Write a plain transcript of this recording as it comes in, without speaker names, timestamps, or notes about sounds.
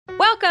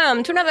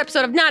Welcome to another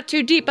episode of Not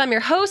Too Deep. I'm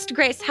your host,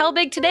 Grace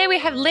Helbig. Today we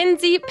have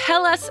Lindsay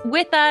Pellas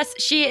with us.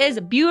 She is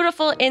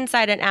beautiful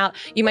inside and out.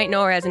 You might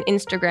know her as an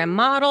Instagram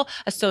model,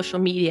 a social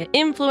media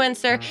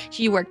influencer.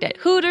 She worked at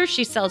Hooters.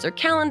 She sells her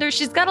calendars.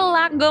 She's got a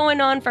lot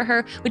going on for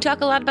her. We talk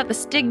a lot about the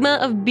stigma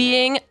of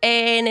being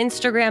an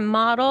Instagram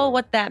model,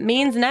 what that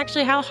means, and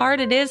actually how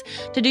hard it is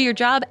to do your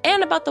job,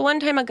 and about the one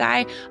time a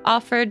guy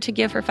offered to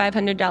give her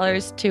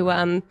 $500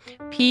 to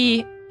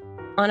pee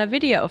on a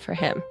video for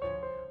him.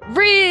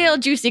 Real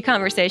juicy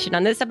conversation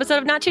on this episode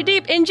of Not Too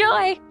Deep.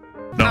 Enjoy!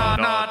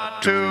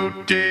 Not too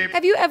deep.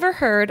 Have you ever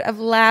heard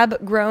of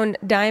lab-grown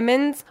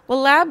diamonds?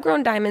 Well,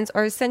 lab-grown diamonds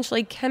are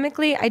essentially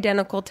chemically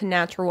identical to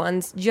natural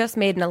ones, just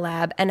made in a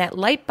lab. And at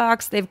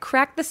Lightbox, they've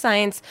cracked the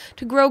science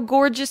to grow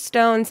gorgeous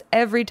stones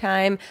every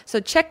time. So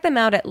check them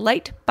out at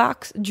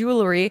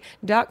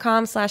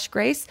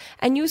lightboxjewelry.com/Grace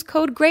and use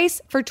code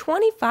GRACE for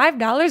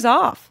 $25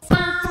 off.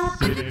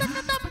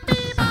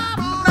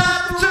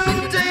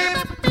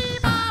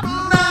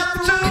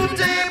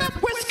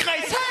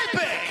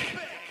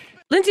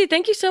 Lindsay,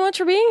 thank you so much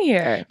for being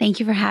here.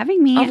 Thank you for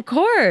having me. Of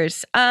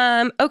course.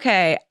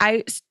 Okay.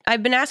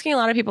 I've been asking a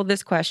lot of people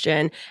this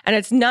question, and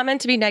it's not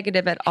meant to be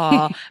negative at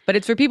all, but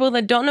it's for people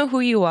that don't know who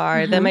you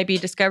are, that might be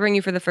discovering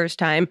you for the first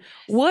time.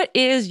 What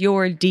is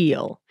your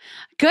deal?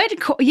 Good.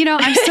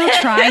 I'm still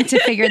trying to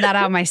figure that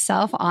out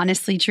myself,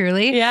 honestly,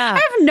 truly. Yeah. I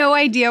have no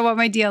idea what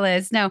my deal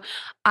is. No,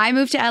 I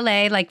moved to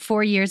LA like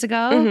 4 years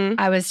ago.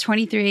 I was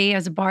 23. I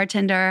was a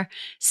bartender.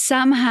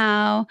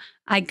 Somehow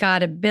I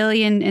got 1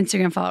 billion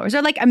Instagram followers,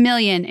 or like 1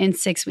 million in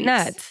 6 weeks.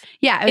 Nuts.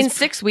 Yeah. In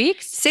 6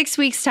 weeks? 6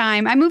 weeks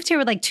time. I moved here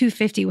with like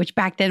 250, which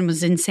back then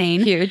was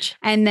insane. Huge.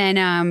 And then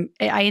I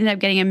ended up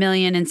getting 1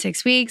 million in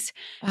 6 weeks.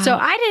 Wow. So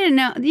I didn't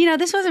know,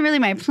 this wasn't really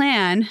my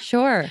plan.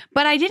 Sure.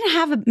 But I didn't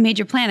have a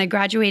major plan. I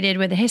graduated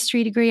with a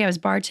history degree. I was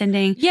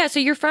bartending. Yeah, so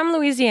you're from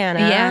Louisiana.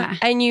 Yeah.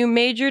 And you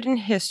majored in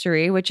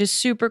history, which is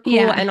super cool.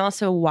 Yeah. And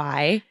also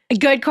why?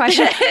 Good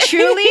question.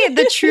 Truly,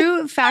 the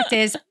true fact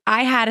is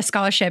I had a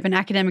scholarship, an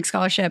academic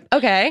scholarship.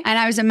 Okay. And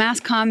I was a mass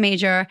comm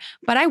major,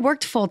 but I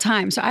worked full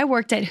time. So I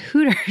worked at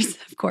Hooters,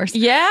 of course.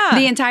 Yeah.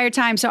 The entire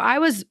time. So I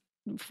was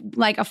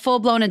like a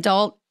full-blown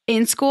adult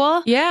in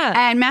school. Yeah.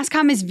 And mass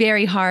comm is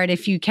very hard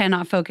if you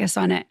cannot focus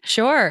on it.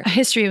 Sure.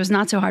 History was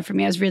not so hard for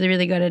me. I was really,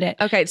 really good at it.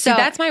 Okay, so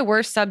that's my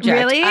worst subject.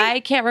 Really?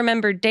 I can't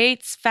remember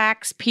dates,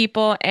 facts,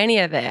 people, any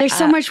of it. There's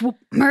so much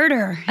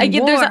murder and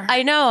war.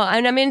 I know,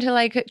 and I'm into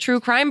like true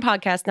crime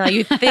podcasts now.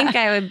 You'd think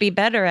I would be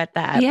better at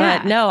that, Yeah.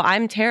 but no,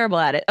 I'm terrible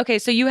at it. Okay,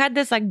 so you had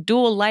this like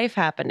dual life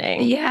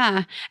happening.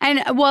 Yeah.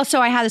 And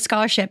so I had a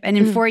scholarship, and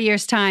in 4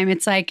 years' time,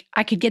 it's like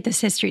I could get this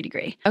history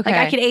degree. Okay. Like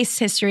I could ace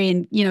history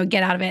and,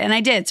 get out of it. And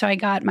I did. So I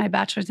got my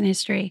bachelor's in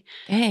history.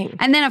 Dang.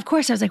 And then, of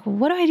course, I was like, well,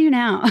 what do I do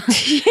now?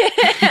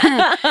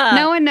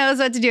 No one knows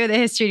what to do with a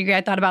history degree.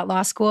 I thought about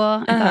law school.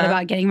 I thought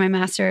about getting my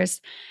master's.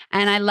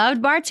 And I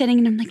loved bartending.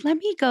 And I'm like, let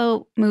me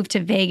go move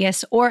to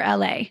Vegas or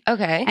LA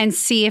Okay. and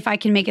see if I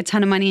can make a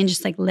ton of money and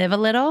just like live a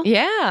little.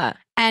 Yeah.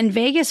 And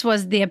Vegas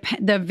was the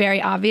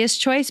very obvious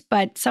choice.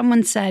 But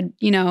someone said,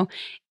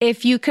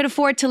 if you could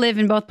afford to live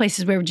in both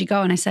places, where would you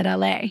go? And I said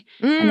LA.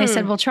 And they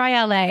said, well,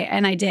 try LA.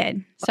 And I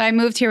did. So I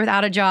moved here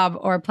without a job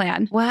or a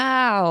plan.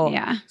 Wow.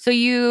 Yeah. So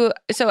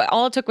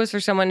all it took was for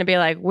someone to be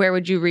like, where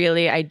would you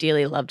really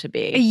ideally love to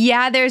be?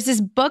 Yeah, there's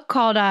this book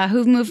called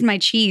Who Moved My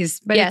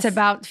Cheese, but Yes. it's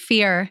about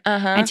fear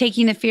and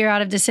taking the fear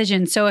out of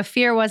decisions. So if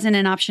fear wasn't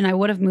an option, I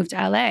would have moved to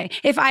LA.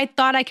 If I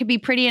thought I could be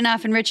pretty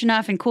enough and rich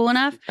enough and cool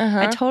enough,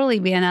 I'd totally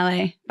be in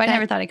LA. But I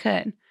never thought I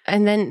could.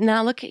 And then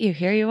now look at you.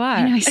 Here you are.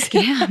 I know, I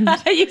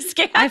scammed. You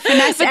scammed. I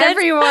finessed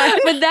everyone.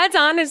 But that's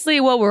honestly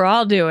what we're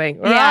all doing.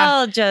 We're Yeah.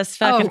 all just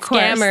fucking of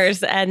course.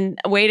 scammers and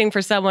waiting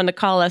for someone to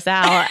call us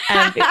out.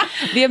 And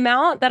the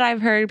amount that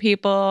I've heard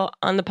people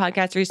on the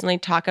podcast recently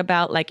talk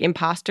about like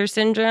imposter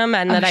syndrome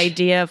and that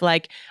idea of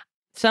like,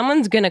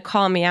 someone's going to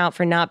call me out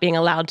for not being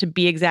allowed to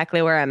be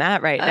exactly where I'm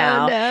at right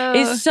now no.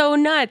 is so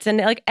nuts. And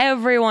like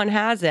everyone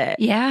has it.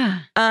 Yeah.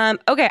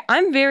 Okay.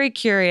 I'm very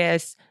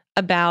curious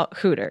about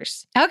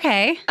Hooters.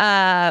 Okay.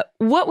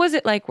 What was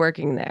it like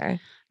working there?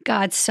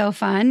 God, so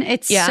fun.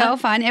 It's so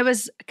fun. It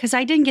was because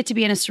I didn't get to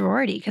be in a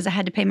sorority because I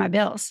had to pay my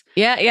bills.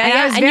 Yeah. And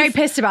I was very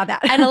pissed about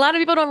that. And a lot of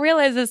people don't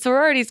realize that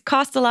sororities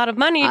cost a lot of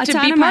money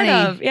to be part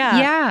of. Yeah.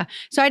 Yeah.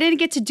 So I didn't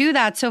get to do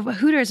that. So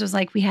Hooters was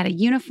like, we had a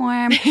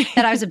uniform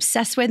that I was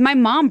obsessed with. My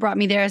mom brought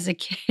me there as a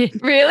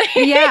kid. Really?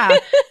 Yeah.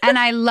 And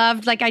I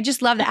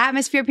just loved the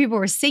atmosphere. People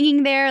were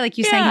singing there. Like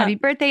you sang happy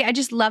birthday. I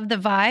just loved the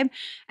vibe.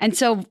 And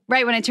so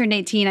right when I turned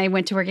 18, I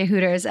went to work at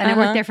Hooters and I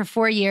worked there for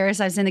 4 years.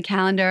 I was in the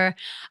calendar.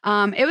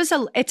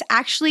 It's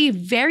actually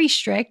very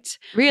strict.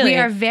 Really? We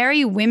are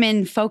very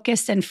women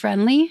focused and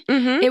friendly.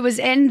 Mm-hmm. It was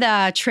in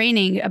the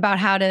training about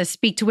how to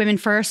speak to women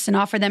first and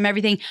offer them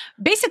everything.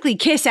 Basically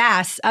kiss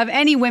ass of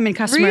any women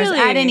customers Really?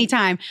 at any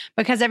time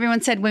because everyone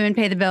said women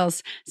pay the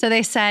bills. So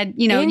they said,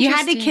 you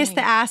had to kiss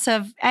the ass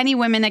of any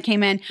women that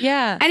came in.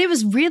 Yeah. And it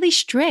was really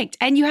strict.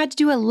 And you had to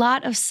do a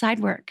lot of side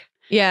work.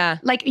 Yeah.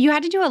 Like you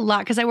had to do a lot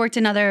because I worked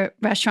in other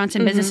restaurants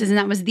and businesses, and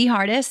that was the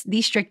hardest,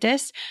 the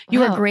strictest. You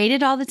were Wow.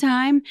 graded all the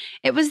time.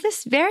 It was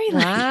this very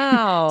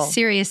Wow.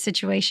 serious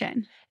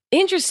situation.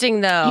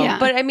 Interesting though. Yeah.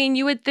 But I mean,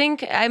 you would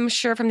think, I'm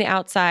sure from the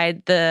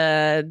outside,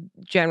 the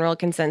general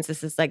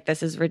consensus is like,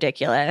 this is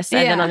ridiculous.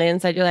 And then Yeah. on the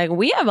inside, you're like,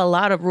 we have a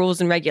lot of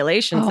rules and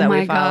regulations Oh that my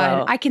we follow.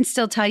 God. I can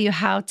still tell you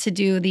how to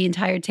do the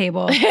entire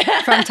table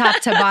from top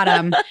to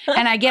bottom.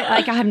 And I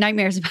have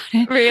nightmares about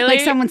it. Really?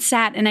 Like someone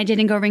sat and I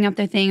didn't go ring up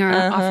their thing or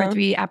Uh-huh. offer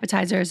 3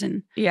 appetizers,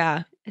 and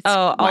Yeah. it's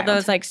All wild.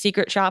 those like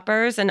secret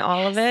shoppers and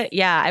all of it.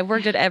 Yeah. I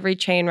worked at every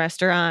chain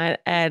restaurant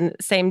and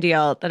same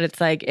deal that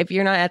it's like, if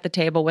you're not at the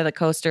table with a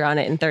coaster on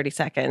it in 30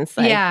 seconds,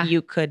 like Yeah.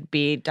 you could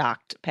be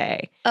docked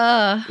pay.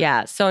 Ugh.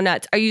 Yeah. So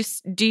nuts.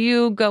 Do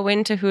you go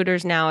into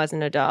Hooters now as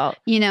an adult?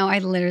 You know, I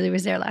literally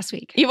was there last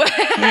week. You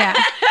Yeah.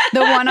 The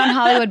one on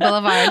Hollywood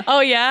Boulevard. Oh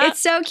yeah.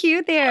 It's so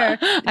cute there.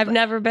 I've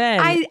never been.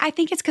 I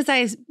think it's because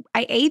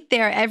I ate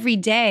there every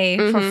day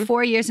for Mhm.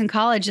 4 years in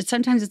college.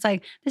 Sometimes it's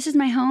like, this is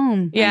my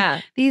home. Like,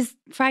 Yeah. these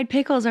fried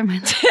pickles are my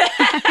It's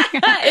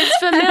I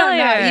don't know.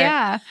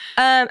 familiar.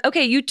 Yeah.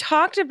 Okay, you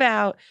talked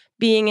about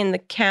being in the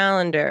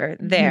calendar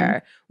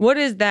there. What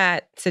is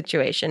that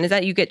situation? Is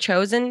that you get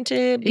chosen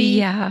to be?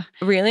 Yeah.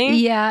 Really?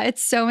 Yeah.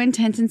 It's so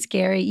intense and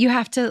scary.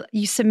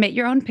 You submit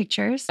your own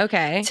pictures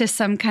Okay. to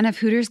some kind of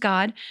Hooters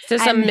god. So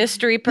some and-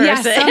 mystery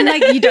person. Yeah. Some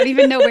like you don't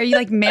even know where you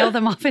like mail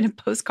them off in a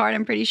postcard,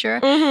 I'm pretty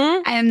sure.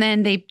 Mhm. And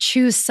then they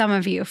choose some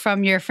of you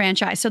from your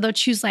franchise. So they'll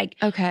choose like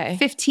Okay.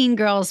 15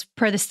 girls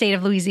per the state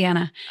of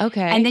Louisiana.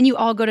 Okay. And then you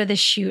all go to this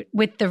shoot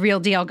with the real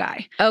deal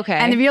guy. okay.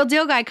 And the real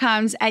deal guy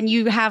comes and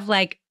you have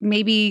like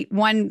maybe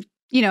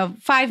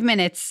 5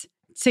 minutes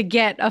to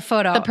get a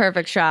photo. the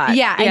perfect shot.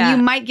 Yeah. And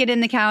you might get in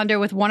the calendar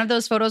with one of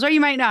those photos or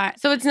you might not.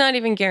 So it's not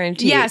even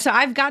guaranteed. Yeah. So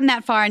I've gotten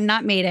that far and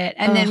not made it.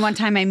 And then Ugh. one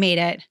time I made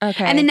it.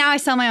 Okay. And then now I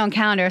sell my own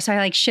calendar. So I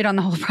like shit on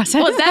the whole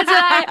process.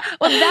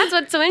 Well, that's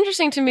what's so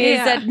interesting to me is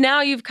Yeah. that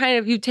now you've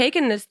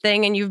taken this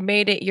thing and you've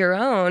made it your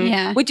own.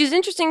 Yeah. Which is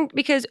interesting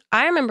because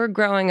I remember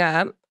growing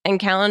up and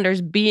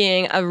calendars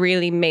being a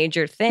really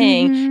major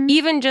thing. Mhm.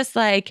 Even just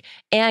like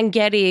Ann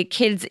Getty,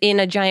 kids in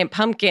a giant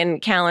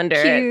pumpkin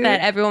calendar Cute. that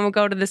everyone would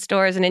go to the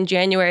stores and in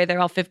January they're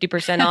all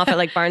 50% off at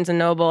like Barnes and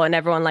Noble and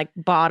everyone like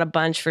bought a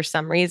bunch for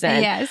some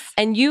reason. Yes.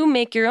 And you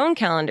make your own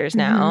calendars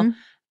now. Mhm.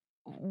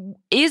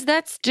 Is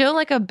that still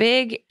like a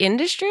big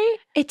industry?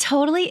 It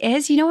totally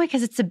is. You know why?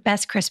 Because it's the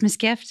best Christmas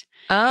gift.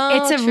 Oh,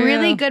 It's a true.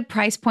 really good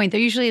price point.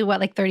 They're usually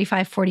like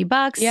 $35,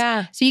 $40.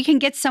 Yeah. So you can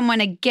get someone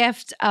a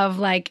gift of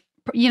like,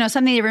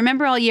 something they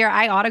remember all year.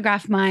 I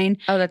autograph mine.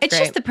 Oh, that's It's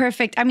great. just the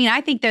perfect. I mean,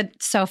 I think they're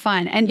so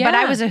fun. But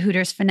I Yeah. was a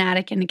Hooters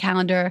fanatic and a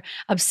calendar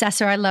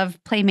obsessor. I love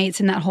Playmates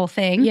and that whole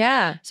thing.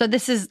 Yeah. So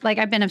this is like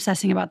I've been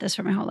obsessing about this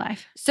for my whole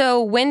life.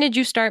 So when did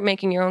you start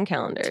making your own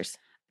calendars?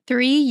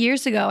 3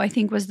 years ago, I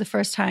think was the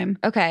first time.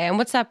 Okay. And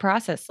what's that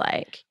process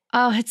like?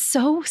 Oh, it's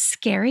so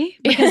scary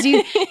because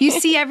you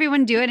see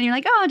everyone do it and you're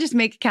like, oh, I'll just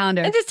make a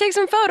calendar. And just take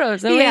some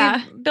photos and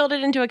Yeah. we build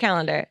it into a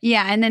calendar.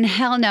 Yeah, and then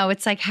hell no,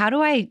 it's like, how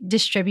do I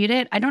distribute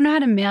it? I don't know how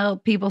to mail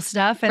people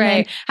stuff, and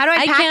Right. then how do I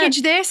I can't-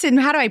 package this, and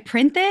how do I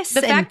print this?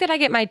 The And- fact that I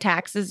get my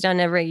taxes done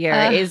every year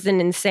Ugh. is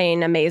an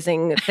insane,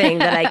 amazing thing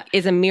that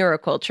is a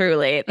miracle,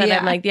 truly. That Yeah.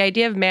 I'm like, the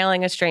idea of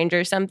mailing a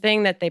stranger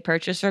something that they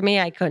purchase for me,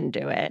 I couldn't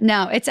do it.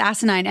 no, it's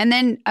asinine. And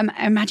then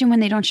imagine when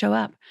they don't show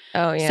up.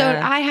 Oh, yeah.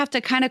 So I have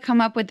to kind of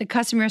come up with the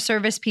customer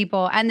service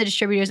people and the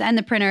distributors and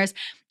the printers.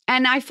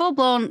 And I full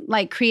blown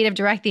like creative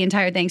direct the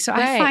entire thing. So I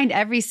Right. find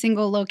every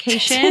single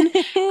location.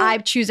 I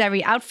choose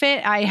every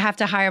outfit. I have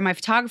to hire my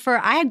photographer.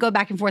 I go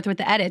back and forth with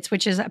the edits,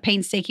 which is a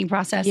painstaking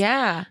process.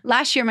 Yeah.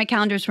 Last year, my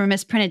calendars were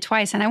misprinted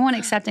twice, and I won't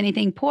accept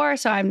anything poor.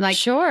 So I'm like,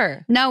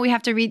 Sure. no, we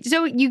have to read.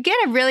 So you get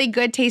a really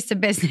good taste of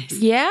business.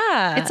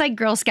 Yeah. It's like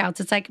Girl Scouts.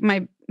 It's like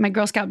my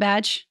Girl Scout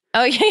badge.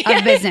 Oh, yeah.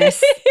 of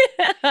business.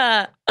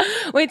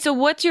 Wait, so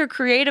what's your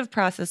creative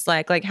process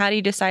like? Like, how do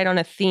you decide on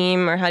a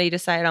theme or how do you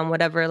decide on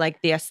whatever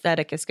like the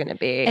aesthetic is going to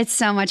be? It's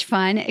so much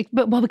fun.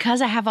 But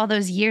because I have all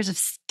those years of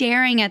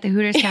staring at the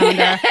Hooters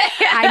calendar,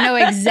 I know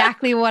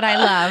exactly what I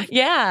love.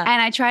 Yeah.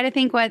 And I try to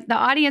think what the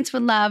audience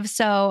would love.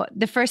 So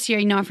the first year,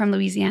 I'm from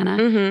Louisiana.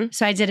 Mm-hmm.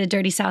 So I did a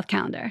Dirty South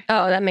calendar.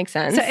 Oh, that makes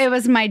sense. So it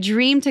was my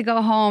dream to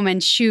go home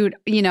and shoot,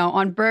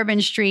 on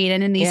Bourbon Street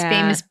and in these Yeah.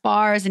 famous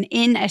bars and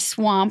in a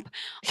swamp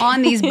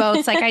on these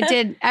boats. Like I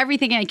did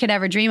everything I could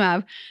ever dream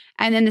of.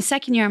 And then the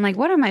second year, I'm like,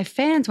 what do my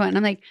fans want? And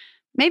I'm like,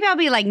 maybe I'll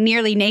be like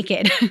nearly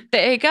naked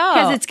There you go.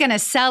 because it's going to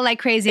sell like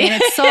crazy.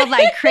 And it sold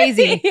like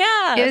crazy.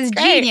 Yeah. It was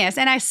that's great. genius.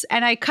 And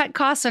I cut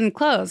costs on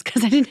clothes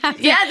because I didn't have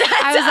to. Yeah,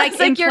 that I was like, sounds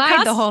like your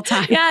implied the cost- whole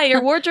time. Yeah,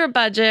 your wardrobe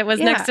budget was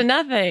Yeah. next to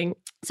nothing.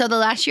 So the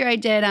last year I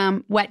did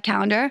wet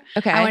calendar.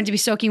 Okay. I wanted to be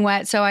soaking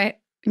wet. So I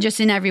just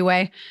in every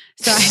way.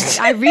 So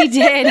I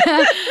redid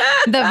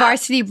the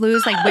Varsity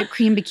Blues like whipped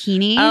cream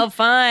bikini. Oh,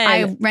 fun.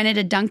 I rented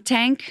a dunk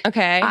tank.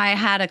 Okay. I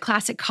had a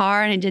classic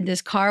car and I did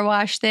this car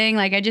wash thing.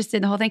 Like I just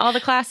did the whole thing. All the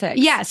classics.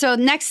 Yeah. So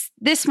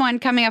this one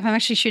coming up, I'm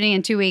actually shooting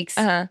in 2 weeks,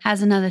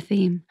 has another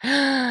theme.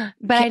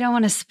 But I don't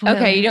want to spoil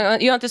Okay, it. you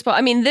don't have to spoil.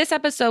 I mean, this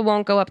episode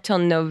won't go up till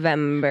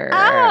November.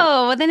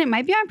 Oh, well then it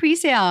might be on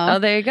pre-sale. Oh,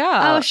 there you go.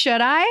 Oh,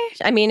 should I?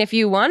 I mean, if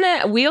you want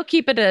it, we'll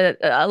keep it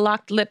a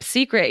locked lip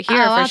secret here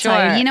for I'll sure.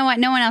 tell you. You know what?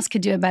 No one else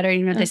could do it better,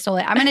 even if they stole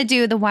it. I'm going to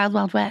do the Wild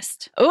Wild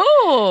West.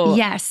 Ooh.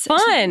 Yes.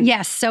 Fun.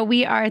 Yes. So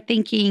we are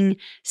thinking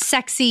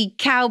sexy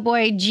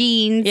cowboy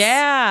jeans.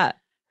 Yeah.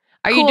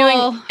 Are you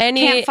cool doing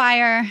any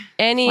campfire?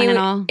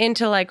 flannel.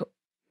 into like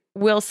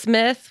Will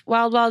Smith,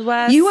 Wild Wild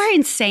West? You are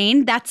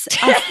insane. That's a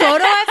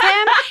photo of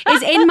him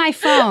is in my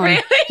phone.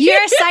 Really?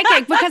 You're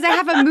psychic because I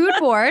have a mood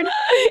board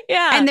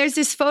Yeah. and there's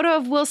this photo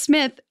of Will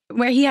Smith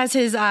where he has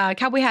his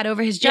cowboy hat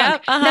over his junk.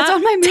 Yep, uh-huh. That's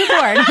on my mood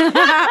board.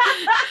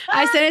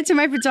 I sent it to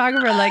my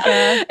photographer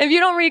if you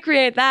don't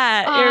recreate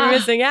that, you're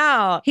missing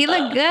out. he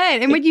looked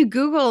good. And when you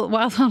Google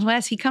Wild Wild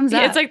West, he comes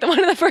up. It's like one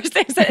of the first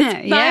things that's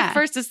my Yeah.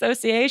 first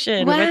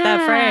association with that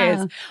Wow.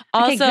 phrase.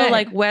 Also, good.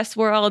 like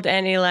Westworld,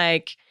 any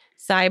like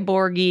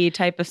cyborgy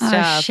type of Oh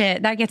stuff.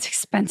 shit, that gets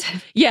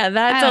expensive. Yeah,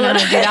 that's I a don't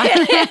know lot. how to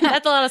do that.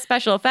 That's a lot of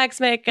special effects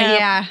makeup.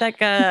 Yeah.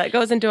 that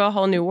goes into a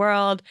whole new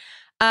world.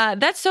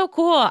 That's so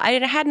cool. I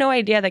had no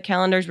idea that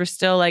calendars were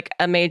still like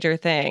a major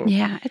thing.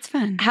 Yeah, it's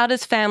fun. How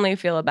does family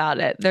feel about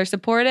it? They're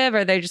supportive,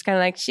 or they're just kind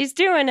of like, she's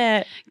doing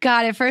it.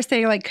 God, at first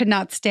they like could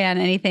not stand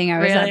anything I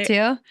was Really? up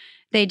to.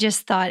 They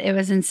just thought it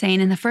was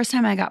insane. And the first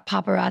time I got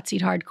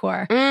paparazzi'd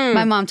hardcore, Mm.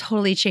 my mom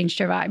totally changed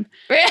her vibe.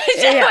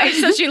 Wait,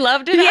 so she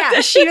loved it?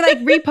 Yeah, she like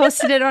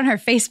reposted it on her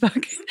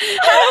Facebook.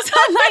 I was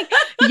on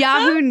like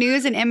Yahoo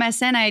News and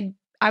MSN.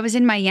 I was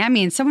in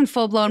Miami and someone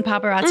full blown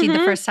paparazzi'd the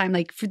first time,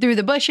 like through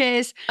the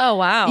bushes. Oh,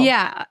 wow.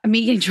 Yeah,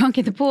 me getting drunk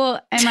at the pool,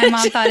 and my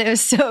mom thought it was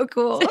so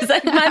cool. It's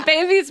like, my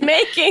baby's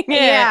making it.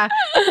 Yeah,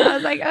 I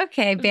was like,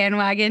 okay,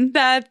 bandwagon.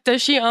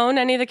 Does she own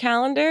any of the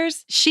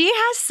calendars? She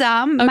has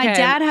some. My Okay.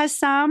 dad has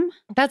some.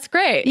 That's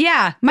great.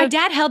 Yeah, my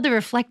dad held the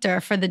reflector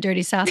for the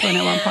Dirty South one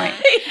at one point.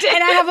 He did.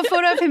 And I have a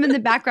photo of him in the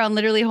background,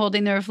 literally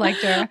holding the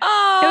reflector.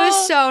 Oh, It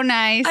was so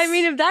nice. I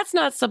mean, if that's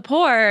not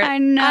support, I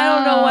know. I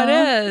don't know what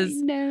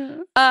is.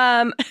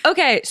 No.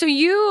 Okay, so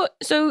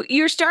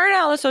you're starting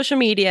out with social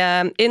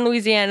media in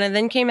Louisiana, and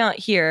then came out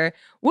here.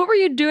 What were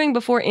you doing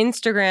before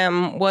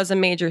Instagram was a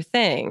major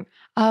thing?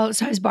 Oh,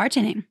 so I was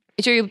bartending.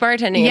 So you're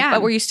bartending, Yeah.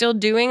 but were you still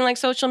doing like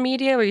social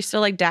media? Were you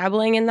still like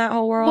dabbling in that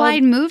whole world? Well,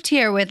 I'd moved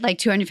here with like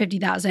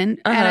 $250,000 and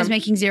I Uh-huh. was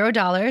making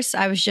 $0.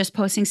 I was just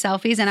posting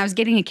selfies and I was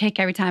getting a kick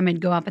every time I'd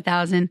go up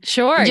 1,000.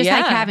 Sure, Just yeah.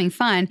 like having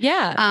fun.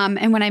 Yeah.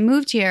 And when I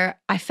moved here,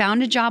 I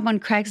found a job on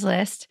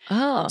Craigslist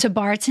Oh, to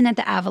bartend at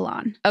the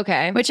Avalon,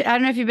 okay. which I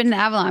don't know if you've been to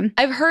the Avalon.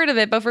 I've heard of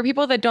it, but for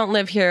people that don't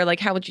live here, like,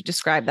 how would you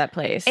describe that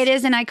place? It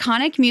is an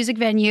iconic music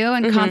venue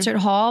and Mhm. concert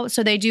hall.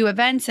 So they do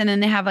events and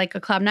then they have like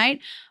a club night.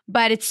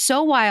 But it's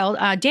so wild.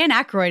 Dan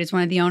Aykroyd is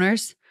one of the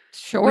owners.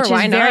 Sure, which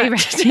why is not? very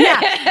yeah,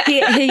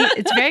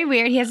 it's very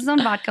weird. He has his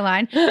own vodka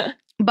line.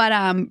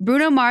 But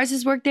Bruno Mars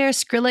has worked there.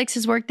 Skrillex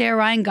has worked there.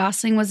 Ryan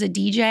Gosling was a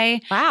DJ.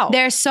 Wow.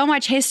 There's so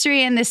much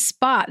history in this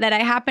spot that I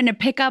happened to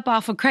pick up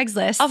off of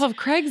Craigslist. Off of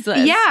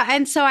Craigslist. Yeah,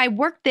 and so I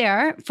worked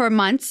there for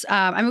months.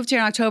 I moved here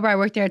in October. I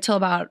worked there until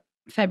about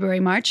February,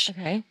 March.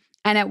 Okay.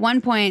 And at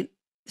one point,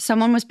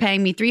 someone was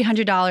paying me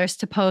 $300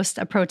 to post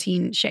a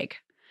protein shake.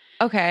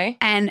 Okay.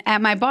 And at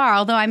my bar,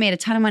 although I made a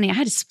ton of money, I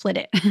had to split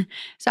it.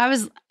 So I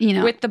was, you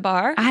know, With the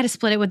bar? I had to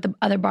split it with the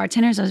other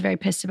bartenders. I was very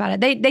pissed about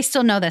it. They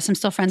still know this. I'm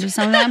still friends with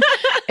some of them.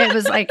 It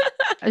was like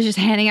I was just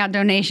handing out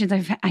donations.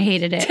 I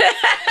hated it.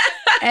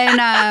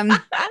 And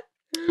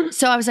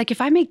so I was like,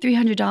 if I make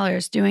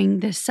 $300 doing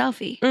this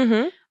selfie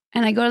Mm-hmm.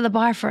 and I go to the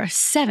bar for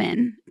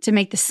 $7 to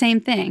make the same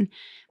thing,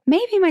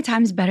 maybe my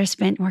time's better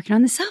spent working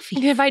on the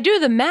selfie. If I do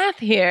the math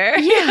here.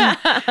 Yeah.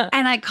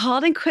 And I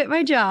called and quit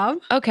my job.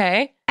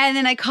 Okay. And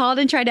then I called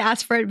and tried to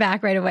ask for it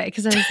back right away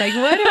because I was like,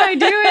 what am I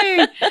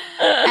doing?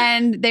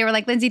 And they were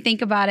like, Lindsay,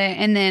 think about it.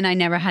 And then I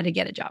never had to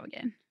get a job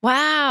again.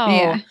 Wow.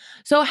 Yeah.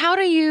 So how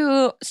do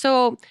you,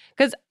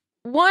 because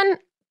one,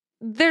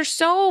 there's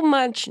so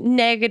much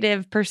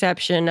negative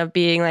perception of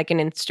being like an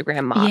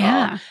Instagram model.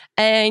 Yeah.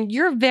 And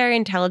you're a very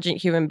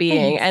intelligent human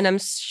being. Thanks. And I'm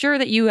sure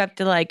that you have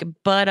to like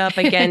butt up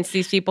against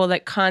these people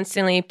that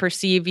constantly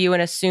perceive you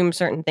and assume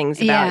certain things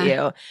about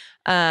you.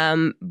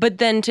 But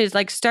then to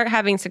like start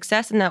having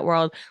success in that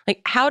world,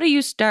 like how do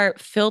you start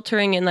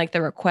filtering in like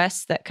the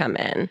requests that come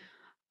in?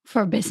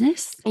 For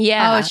business?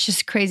 Yeah. Oh, it's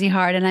just crazy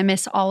hard. And I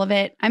miss all of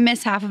it. I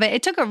miss half of it.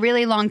 It took a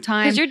really long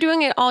time. Because you're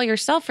doing it all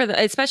yourself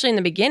especially in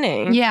the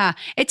beginning. Yeah.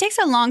 It takes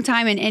a long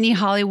time in any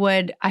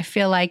Hollywood, I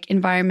feel like,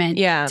 environment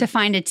Yeah. to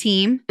find a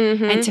team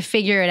Mhm. and to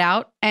figure it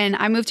out. And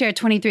I moved here at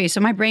 23,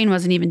 so my brain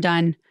wasn't even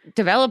done.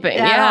 Developing.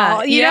 at Yeah.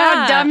 all. You know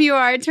how dumb you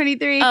are at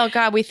 23? Oh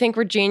God, we think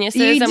we're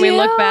geniuses You and we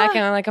look do? back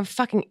and I'm like, I'm a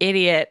fucking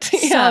idiot.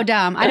 So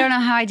dumb. I don't know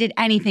how I did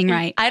anything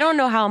right. I don't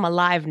know how I'm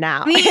alive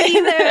now. Me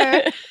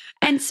either.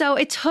 And so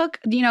it took,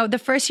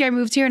 the first year I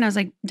moved here and I was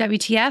like,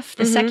 WTF.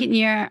 The second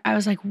year I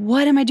was like,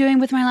 what am I doing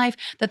with my life?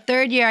 The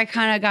third year I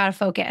kind of got to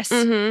focus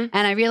and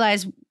I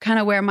realized kind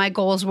of where my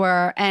goals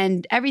were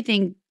and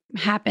everything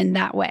happened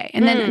that way.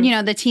 And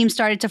then, the team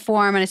started to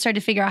form and I started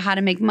to figure out how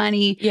to make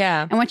money.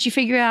 Yeah. And once you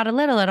figure it out a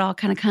little, it all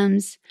kind of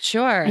comes.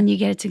 Sure. And you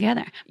get it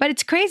together. But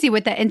it's crazy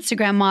with the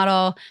Instagram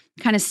model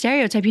kind of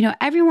stereotype.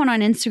 Everyone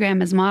on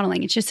Instagram is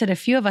modeling. It's just that a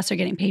few of us are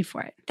getting paid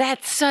for it.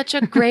 That's such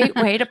a great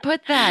way to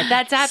put that.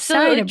 That's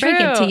absolutely Sorry to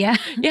break it to you.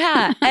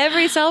 Yeah.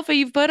 Every selfie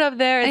you've put up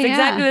there is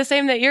exactly the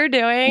same that you're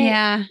doing.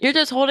 Yeah. You're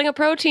just holding a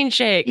protein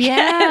shake.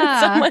 Yeah. And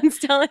someone's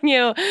telling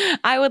you,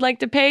 I would like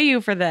to pay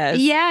you for this.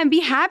 Yeah. And be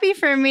happy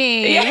for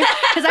me.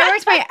 Because I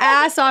worked my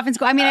ass off in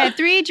school. I mean, I had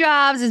 3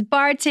 jobs as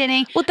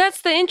bartending. Well,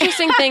 that's the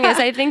interesting thing is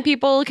I think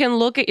people can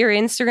look at your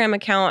Instagram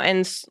account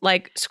and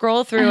like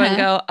scroll through and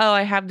go, oh,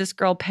 I have this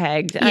girl pegged.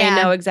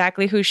 I know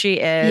exactly who she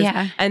is.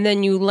 Yeah. And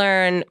then you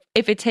learn,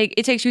 if it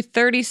takes you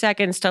 30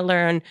 seconds to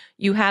learn,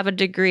 you have a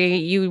degree,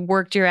 you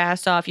worked your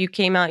ass off, you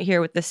came out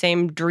here with the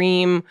same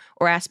dream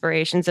or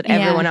aspirations that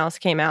everyone else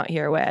came out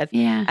here with.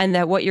 Yeah. And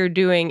that what you're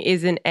doing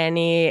isn't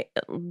any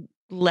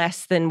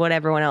less than what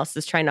everyone else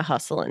is trying to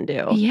hustle and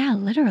do. Yeah,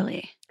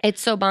 literally.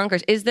 It's so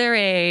bonkers. Is there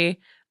a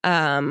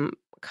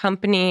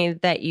company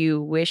that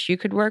you wish you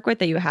could work with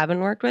that you haven't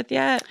worked with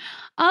yet?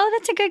 Oh,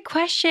 that's a good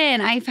question.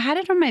 I've had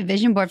it on my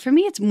vision board. For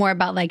me, it's more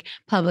about like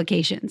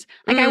publications.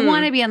 Like I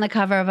want to be on the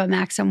cover of a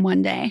Maxim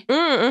one day,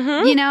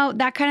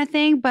 that kind of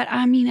thing. But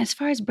I mean, as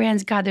far as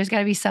brands, God, there's got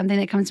to be something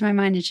that comes to my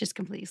mind. It's just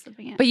completely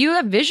slipping in. But you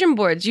have vision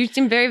boards. You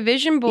seem very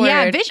vision board.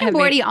 Yeah, vision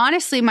boardy.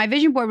 Honestly, my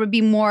vision board would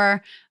be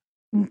more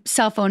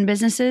cell phone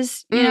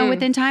businesses,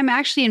 within time. I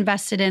actually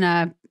invested in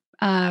a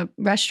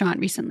restaurant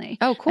recently.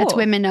 Oh, cool. That's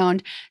women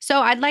owned.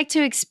 So I'd like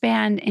to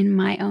expand in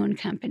my own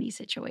company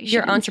situation.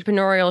 Your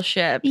entrepreneurial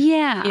ship.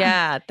 Yeah.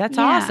 Yeah. That's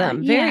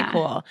awesome. Very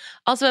cool.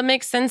 Also, it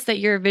makes sense that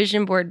you're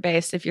vision board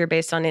based if you're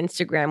based on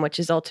Instagram, which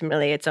is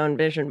ultimately its own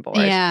vision board.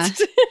 Yeah.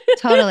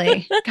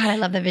 Totally. God, I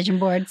love the vision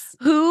boards.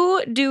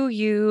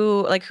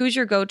 Who's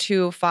your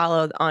go-to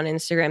follow on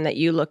Instagram that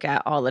you look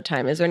at all the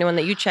time? Is there anyone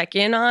that you check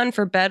in on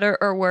for better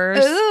or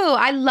worse? Ooh,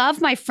 I love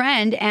my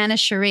friend, Anna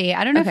Cherie.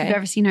 I don't know if you've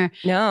ever seen her.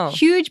 No.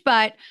 Huge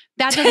butt.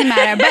 That doesn't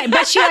matter.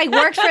 But she like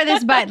works for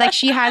this butt. Like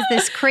she has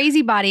this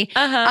crazy body.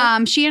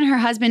 She and her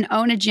husband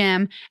own a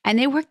gym and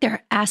they work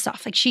their ass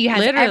off. Like she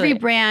has every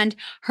brand.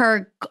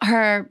 Her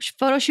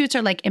photo shoots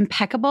are like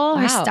impeccable.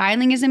 Her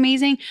styling is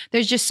amazing.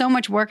 There's just so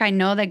much work I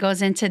know that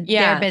goes into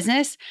their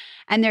business.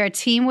 And they're a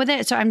team with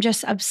it. So I'm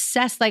just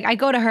obsessed. Like I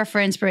go to her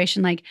for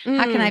inspiration. Like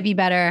how can I be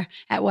better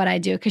at what I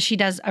do? Because she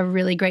does a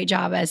really great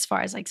job as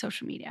far as like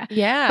social media.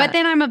 Yeah. But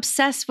then I'm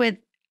obsessed with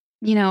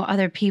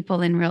other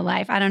people in real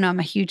life. I don't know. I'm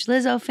a huge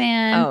Lizzo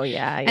fan. Oh,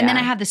 yeah. And then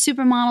I have the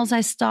supermodels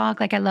I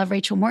stalk. Like I love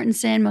Rachel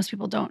Mortensen. Most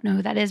people don't know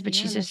who that is, but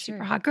she's a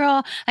super hot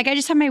girl. Like I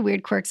just have my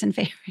weird quirks and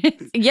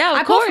favorites. Yeah,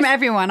 I pull from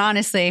everyone,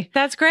 honestly.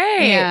 That's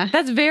great. Yeah.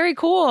 That's very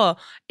cool.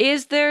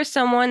 Is there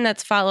someone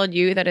that's followed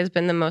you that has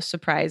been the most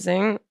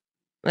surprising?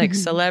 Like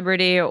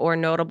celebrity or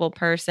notable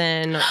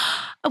person?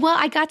 Well,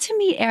 I got to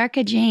meet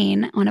Erica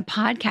Jane on a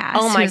podcast.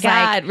 Oh my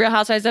God. Real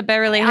Housewives of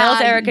Beverly Hills,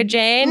 Erica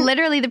Jane.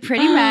 Literally the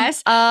pretty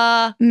mess.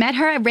 Met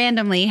her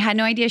randomly. Had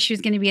no idea she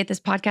was going to be at this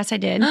podcast I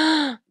did.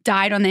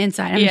 Died on the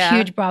inside. I'm a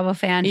huge Bravo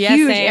fan. Yeah,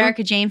 huge same.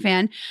 Erica Jane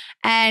fan.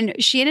 And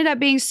she ended up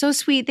being so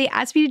sweet. They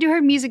asked me to do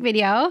her music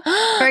video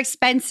for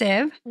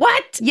Expensive.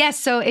 What? Yes.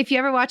 So if you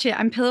ever watch it,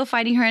 I'm pillow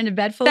fighting her in a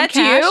bed full That's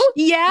of cash. you?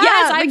 Yeah.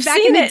 Yes, like I've back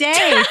seen in the it.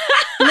 day.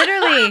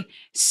 Literally.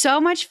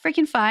 So much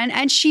freaking fun.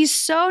 And she's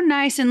so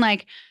nice and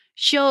like,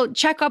 she'll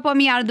check up on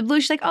me out of the blue.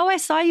 She's like, oh, I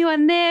saw you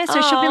on this.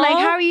 Or she'll be like,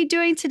 how are you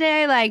doing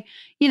today? Like,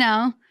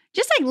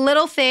 just like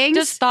little things.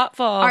 Just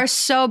thoughtful. Are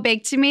so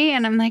big to me.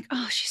 And I'm like,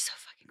 oh, she's so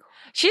fucking cool.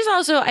 She's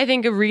also, I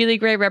think, a really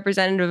great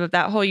representative of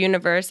that whole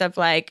universe of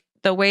like,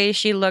 the way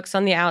she looks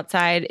on the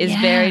outside is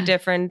very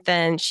different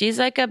than she's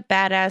like a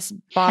badass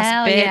boss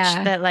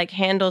bitch that like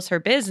handles her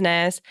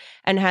business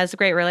and has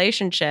great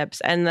relationships.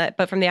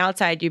 But from the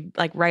outside, you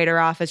like write her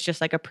off as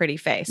just like a pretty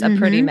face, a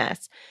pretty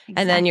mess. Exactly.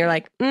 And then you're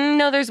like,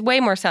 no, there's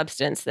way more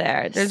substance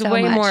there. There's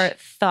way more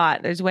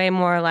thought. There's way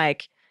more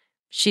like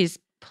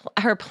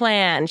her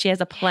plan. She has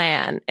a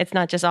plan. It's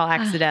not just all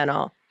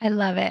accidental. I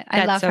love it.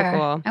 I love her.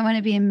 Cool. I want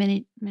to be a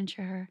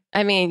miniature her.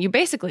 I mean, you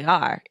basically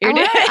are. I want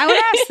to have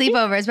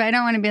sleepovers, but I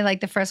don't want to be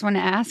like the first one to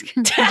ask.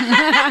 Can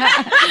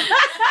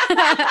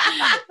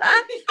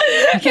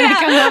I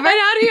come over? And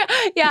how do you?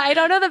 Yeah, I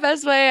don't know the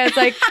best way. It's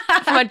like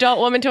from adult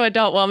woman to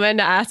adult woman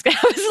to ask to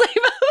have a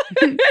sleepover.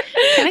 Can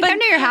I come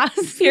to your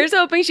house? Here's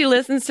hoping she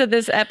listens to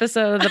this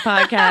episode of the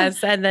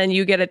podcast and then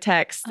you get a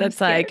text that's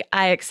like,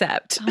 I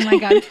accept. Oh my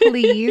God,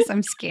 please.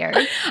 I'm scared.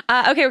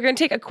 Okay, we're going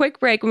to take a quick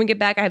break. When we get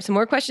back, I have some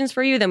more questions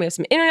for you. Then we have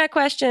some internet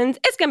questions.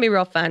 It's going to be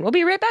real fun. We'll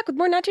be right back with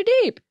more Not Too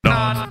Deep.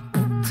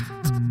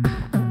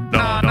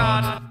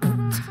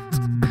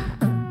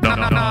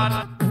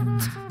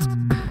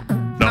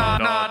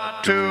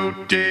 Not too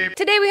too deep.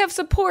 Today we have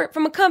support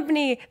from a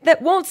company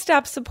that won't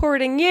stop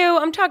supporting you.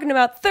 I'm talking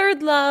about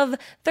Third Love.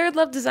 Third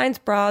Love designs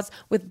bras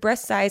with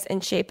breast size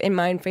and shape in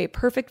mind for a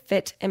perfect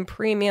fit and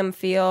premium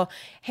feel.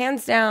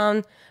 Hands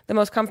down, the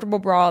most comfortable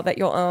bra that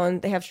you'll own.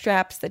 They have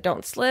straps that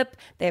don't slip.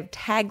 They have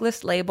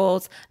tagless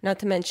labels, not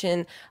to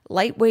mention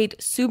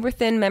lightweight, super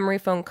thin memory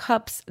foam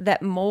cups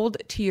that mold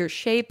to your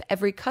shape.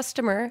 Every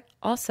customer,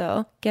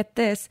 also, get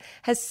this,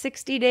 has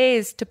 60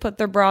 days to put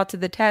their bra to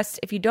the test.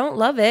 If you don't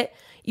love it,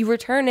 you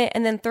return it,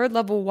 and then Third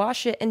Love will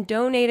wash it and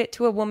donate it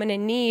to a woman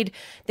in need.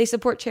 They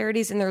support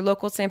charities in their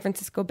local San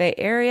Francisco Bay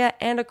Area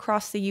and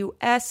across the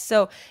U.S.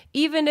 So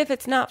even if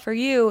it's not for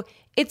you,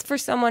 it's for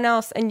someone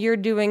else, and you're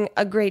doing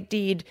a great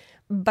deed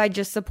by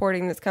just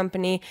supporting this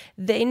company.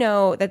 They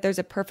know that there's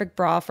a perfect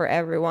bra for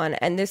everyone,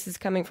 and this is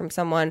coming from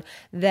someone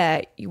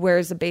that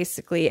wears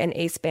basically an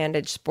ace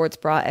bandage sports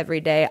bra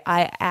every day.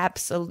 I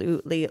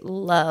absolutely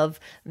love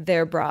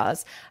their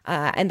bras,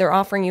 and they're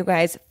offering you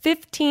guys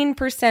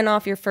 15%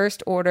 off your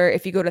first order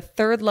if you go to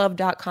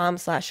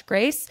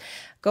thirdlove.com/grace.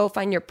 Go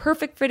find your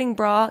perfect fitting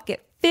bra,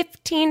 get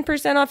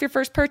 15% off your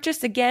first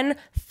purchase. Again,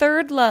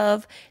 Third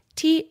Love,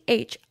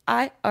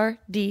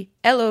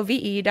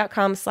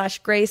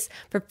 thirdlove.com/grace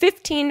for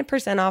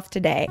 15% off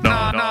today.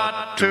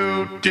 Not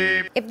too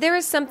deep. If there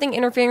is something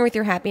interfering with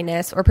your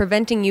happiness or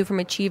preventing you from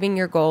achieving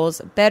your goals,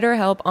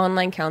 BetterHelp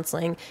Online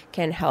Counseling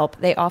can help.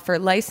 They offer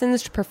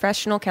licensed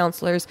professional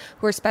counselors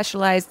who are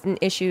specialized in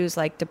issues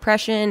like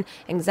depression,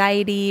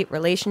 anxiety,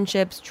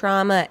 relationships,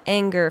 trauma,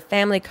 anger,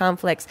 family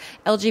conflicts,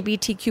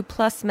 LGBTQ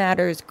plus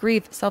matters,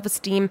 grief,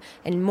 self-esteem,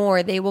 and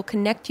more. They will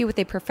connect you with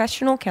a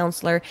professional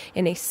counselor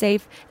in a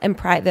safe and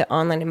private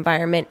online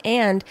environment,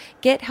 and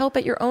get help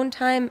at your own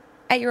time,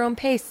 at your own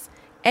pace.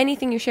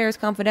 Anything you share is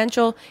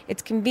confidential.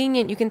 It's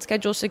convenient. You can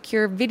schedule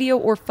secure video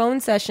or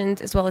phone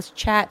sessions, as well as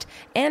chat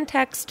and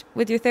text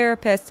with your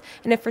therapist.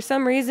 And if for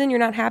some reason you're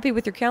not happy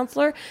with your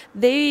counselor,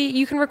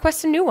 you can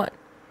request a new one,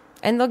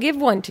 and they'll give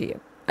one to you,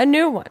 a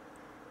new one,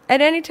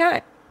 at any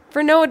time,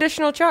 for no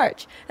additional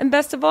charge. And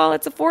best of all,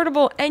 it's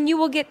affordable, and you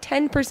will get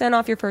 10%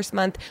 off your first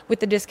month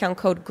with the discount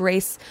code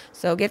GRACE.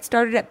 So get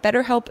started at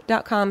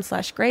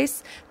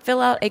betterhelp.com/grace.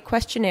 Fill out a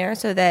questionnaire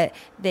so that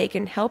they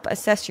can help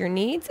assess your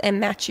needs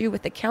and match you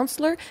with a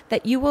counselor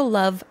that you will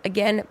love.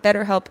 Again,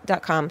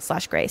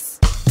 betterhelp.com/grace.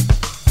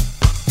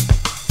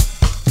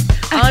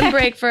 On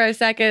break for a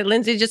second,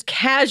 Lindsay just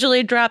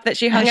casually dropped that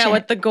she hung out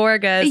with the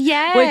Gorgas.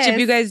 Yes. Which, if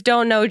you guys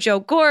don't know,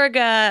 Joe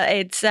Gorga,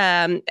 it's,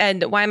 and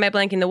why am I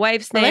blanking the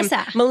wife's name?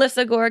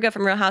 Melissa Gorga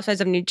from Real Housewives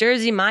of New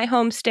Jersey, my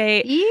home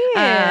state.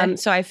 Yeah.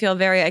 So I feel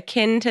very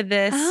akin to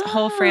this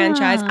whole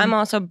franchise. I'm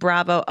also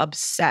Bravo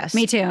obsessed.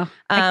 Me too.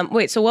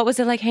 Wait, so what was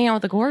it like hanging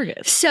out with the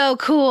Gorgas? So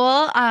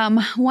cool.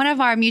 One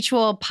of our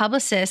mutual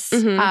publicists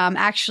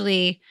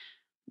actually...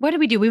 What did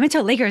we do? We went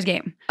to a Lakers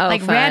game.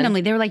 Fun.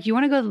 Randomly. They were like, you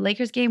want to go to the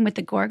Lakers game with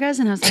the Gorgas?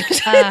 And I was like,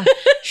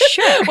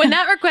 sure. When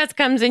that request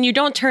comes in, you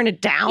don't turn it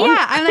down.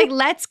 Yeah. I'm like,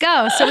 let's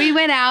go. So we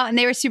went out, and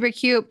they were super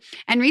cute.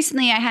 And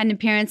recently I had an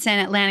appearance in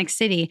Atlantic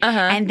City,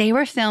 and they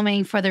were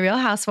filming for The Real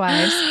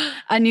Housewives,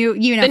 for the new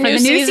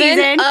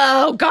season.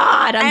 Oh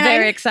God. I'm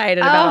very excited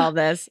about all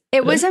this.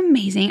 It was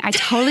amazing. I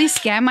totally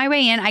scammed my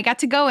way in. I got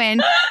to go in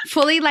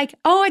fully like,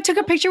 I took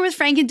a picture with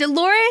Frank and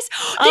Dolores.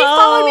 They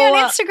followed me on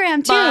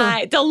Instagram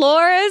too.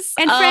 Dolores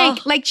and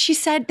Frank, like she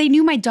said, they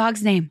knew my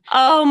dog's name.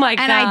 Oh my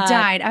God. And I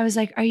died. I was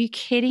like, are you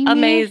kidding me?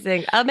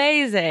 Amazing. I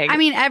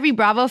mean, every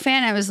Bravo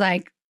fan, I was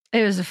like,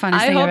 it was the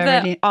funnest thing I've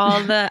ever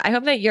done. I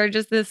hope that you're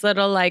just this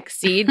little like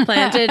seed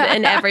planted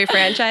in every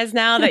franchise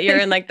now, that you're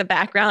in like the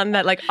background,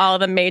 that like all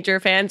the major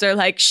fans are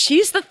like,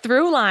 she's the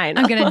through line.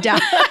 I'm gonna die.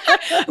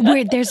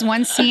 Weird. There's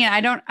one scene,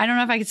 I don't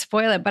know if I could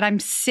spoil it, but I'm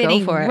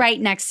sitting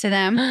right next to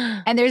them,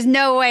 and there's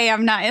no way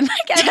I'm not in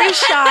like every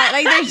shot.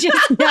 Like there's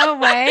just no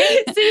way.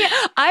 See,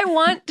 I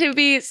want to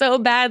be so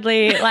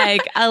badly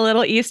like a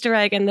little Easter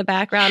egg in the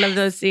background of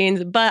those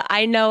scenes, but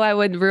I know I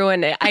would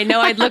ruin it. I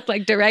know I'd look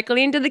like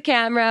directly into the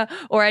camera,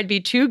 or I'd be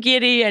too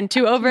giddy and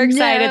too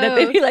overexcited that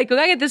they'd be like, we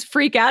gotta get this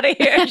freak out of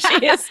here.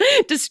 She is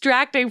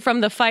distracting from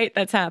the fight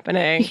that's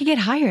happening. You could get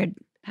hired.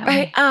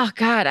 Right? Oh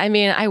God. I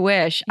mean, I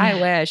wish.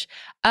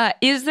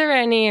 Is there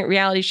any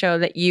reality show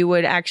that you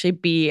would actually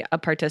be a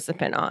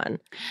participant on?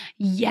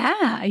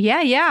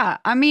 Yeah.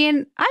 I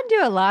mean, I do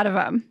a lot of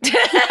them.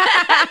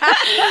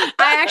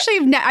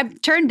 I've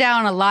turned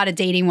down a lot of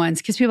dating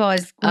ones because people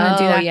always want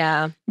to do that.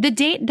 Yeah.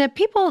 The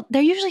people,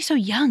 they're usually so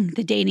young,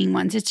 the dating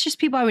ones. It's just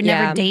people I would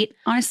never date,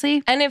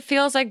 honestly. And it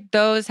feels like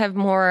those have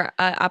more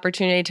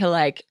opportunity to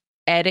like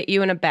edit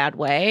you in a bad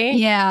way.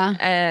 Yeah.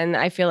 And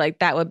I feel like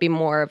that would be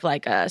more of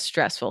like a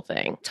stressful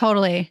thing.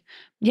 Totally.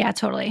 Yeah,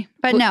 totally.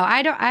 But no,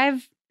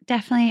 I've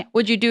definitely.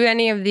 Would you do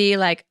any of the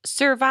like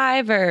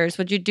Survivors?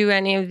 Would you do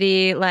any of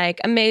the like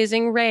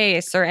Amazing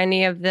Race, or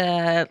any of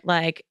the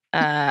like,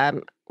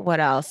 what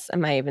else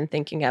am I even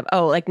thinking of?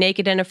 Oh, like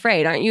Naked and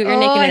Afraid. Aren't you? You're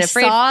Naked and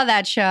Afraid. I saw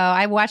that show.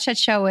 I watched that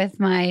show with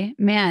my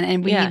man,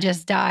 and we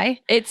just die.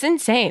 It's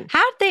insane.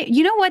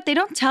 You know what? They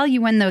don't tell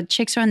you when the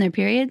chicks are on their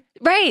period.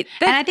 Right.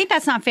 And I think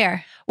that's not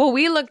fair. Well,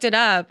 we looked it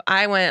up.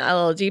 I went a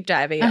little deep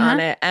diving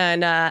on it,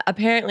 and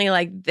apparently,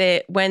 like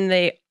when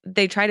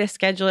they try to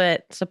schedule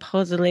it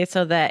supposedly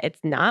so that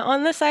it's not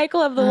on the cycle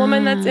of the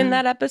woman that's in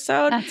that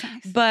episode. That's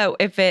nice. But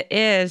if it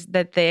is,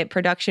 that the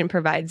production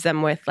provides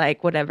them with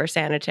like whatever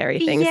sanitary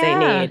things they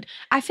need.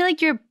 I feel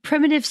like your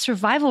primitive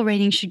survival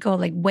rating should go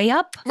like way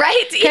up.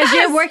 Right? Because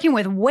you're working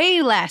with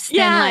way less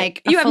than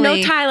like you have no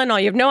Tylenol,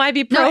 you have no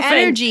ibuprofen, no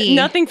energy,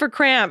 nothing for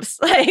cramps.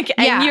 Like,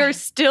 and you're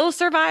still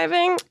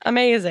surviving.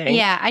 Amazing.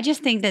 Yeah, I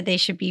just think that they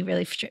should be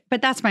really strict.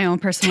 But that's my own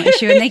personal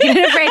issue, and they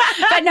can afraid.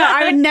 But no,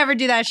 I would never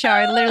do that show.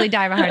 I would literally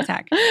die of a heart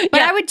attack.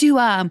 But I would do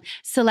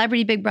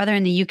Celebrity Big Brother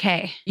in the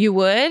UK. You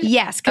would?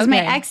 Yes, because my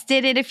ex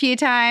did it a few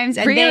times,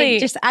 and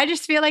really? I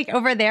just feel like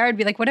over there, I'd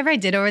be like, whatever I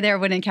did over there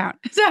wouldn't count.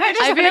 So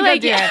I feel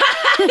like do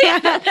it. Yeah,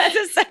 that's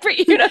a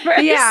separate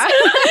universe. Yeah,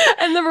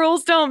 and the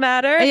rules don't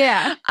matter.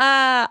 Yeah,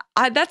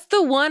 that's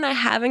the one I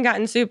haven't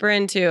gotten super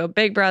into,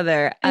 Big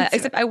Brother.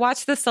 Except I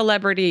watched the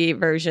celebrity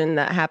version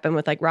that happened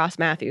with like Ross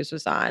Matthews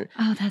was on.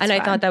 Oh, that's and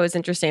I thought that was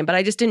interesting, but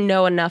I just didn't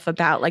know enough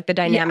about like the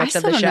dynamics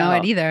of the show. I still don't know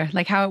it either,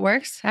 like how it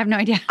works. I have no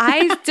idea.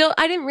 I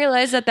didn't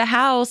realize that the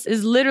house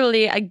is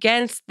literally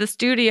against the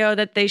studio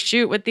that they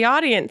shoot with the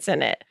audience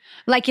in it.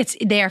 Like it's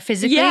there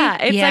physically? Yeah,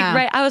 it's like,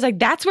 right. I was like,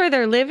 that's where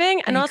they're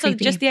living. And also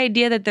creepy. just the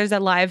idea that there's a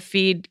live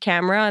feed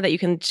camera that you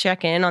can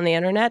check in on the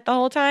internet the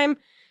whole time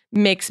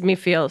makes me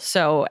feel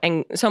so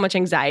much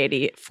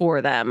anxiety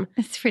for them.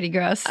 It's pretty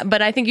gross.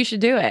 But I think you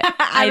should do it.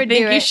 I would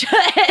think do it. You should.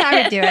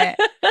 I would do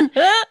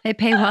it. They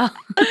pay well.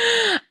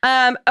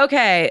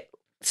 Okay,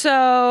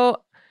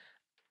 so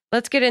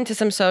let's get into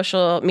some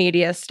social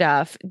media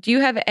stuff. Do you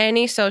have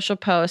any social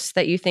posts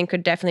that you think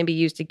could definitely be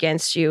used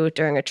against you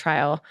during a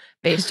trial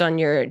based on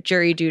your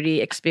jury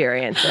duty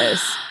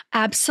experiences?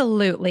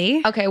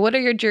 Absolutely. Okay, what are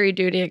your jury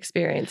duty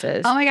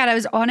experiences? Oh my God, I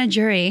was on a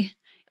jury.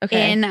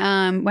 Okay. When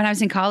I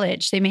was in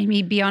college. They made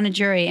me be on a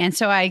jury. And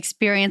so I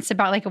experienced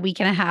about like a week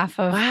and a half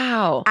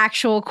of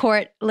actual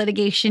court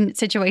litigation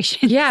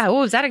situation. Yeah, what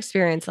was that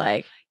experience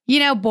like? You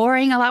know,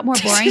 boring, a lot more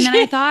boring than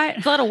I thought.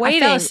 It's a lot of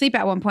waiting. I fell asleep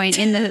at one point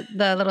in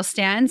the little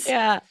stands.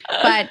 Yeah.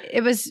 But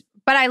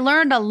I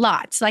learned a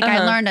lot. Like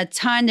I learned a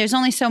ton. There's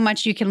only so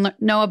much you can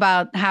know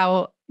about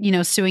how, you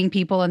know, suing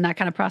people and that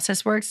kind of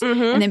process works.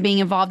 And then being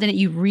involved in it,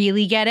 you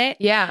really get it.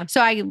 Yeah.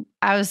 So I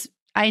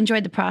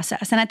enjoyed the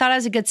process. And I thought I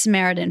was a good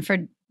Samaritan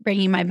for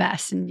bringing my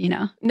best, and you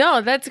know. No,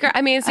 that's great.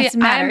 I mean, see,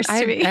 matters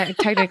to me. I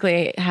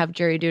technically have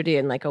jury duty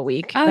in like a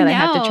week that I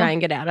have to try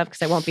and get out of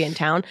because I won't be in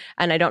town,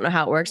 and I don't know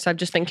how it works. So I've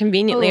just been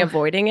conveniently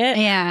avoiding it.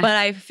 Yeah. But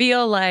I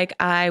feel like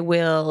I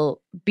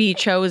will be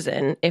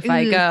chosen if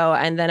I go,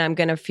 and then I'm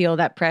going to feel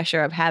that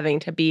pressure of having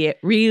to be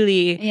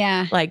really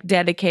like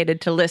dedicated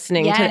to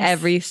listening to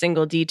every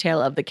single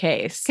detail of the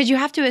case. Because you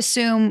have to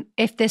assume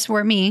if this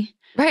were me,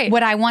 right,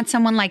 would I want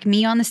someone like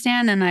me on the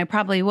stand? And I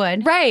probably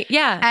would. Right,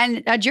 yeah.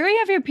 And a jury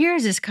of your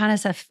peers is kind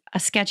of a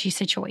sketchy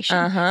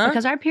situation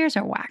because our peers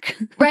are whack.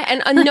 Right,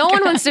 and no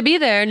one wants to be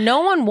there.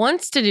 No one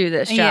wants to do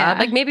this job. Yeah.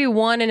 Like maybe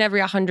 1 in every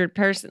 100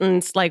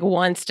 persons like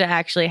wants to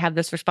actually have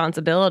this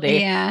responsibility.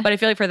 Yeah. But I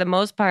feel like for the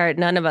most part,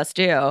 none of us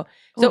do.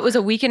 So it was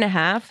a week and a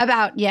half?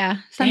 About,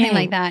 something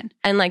like that.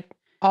 And like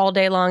all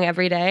day long,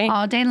 every day?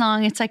 All day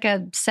long. It's like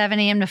a 7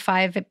 a.m. to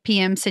 5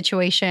 p.m.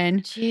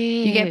 situation.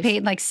 Jeez. You get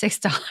paid like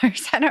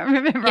 $6. I don't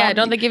remember. Yeah,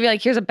 don't they give you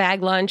like, here's a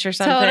bag lunch or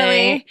something?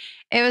 Totally.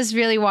 It was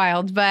really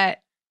wild,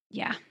 but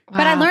yeah. Wow.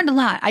 But I learned a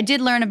lot. I did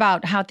learn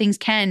about how things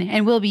can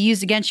and will be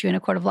used against you in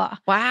a court of law.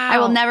 Wow. I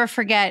will never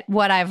forget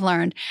what I've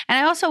learned. And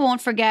I also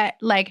won't forget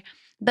like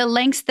the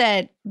lengths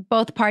that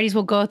both parties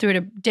will go through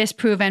to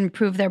disprove and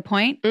prove their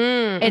point.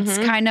 It's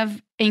kind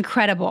of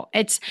incredible.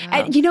 It's,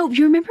 you know,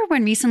 you remember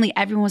when recently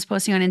everyone was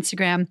posting on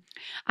Instagram,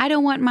 I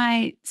don't want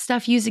my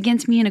stuff used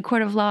against me in a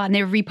court of law. And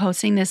they were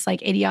reposting this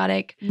like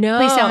idiotic. No.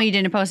 Please tell me you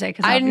didn't post it.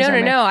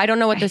 No. I don't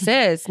know what this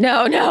is.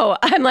 No.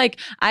 I'm like,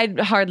 I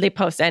hardly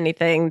post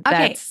anything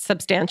that's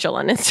substantial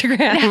on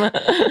Instagram.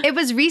 It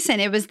was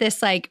recent. It was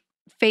this like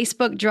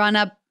Facebook drawn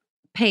up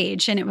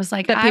page, and it was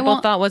like that people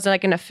thought was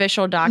like an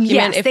official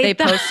document. If they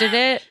posted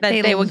it, that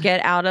they would get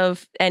out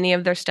of any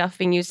of their stuff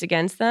being used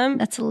against them.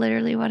 That's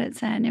literally what it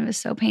said. It was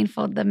so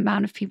painful, the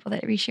amount of people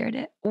that reshared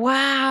it.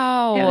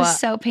 Wow. It was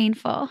so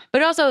painful.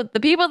 But also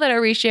the people that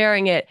are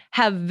resharing it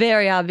have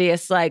very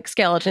obvious like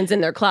skeletons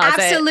in their closet.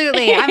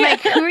 Absolutely. I'm like,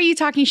 who are you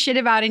talking shit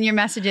about in your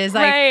messages?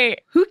 Like,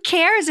 right. Who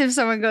cares if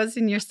someone goes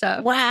in your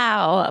stuff?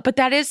 Wow. But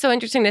that is so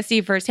interesting to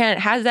see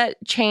firsthand. Has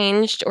that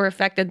changed or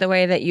affected the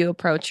way that you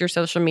approach your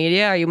social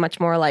media? Are you much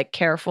more like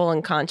careful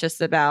and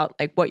conscious about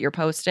like what you're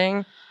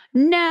posting?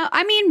 No,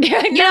 I mean,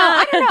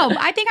 I don't know.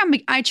 I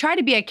think I try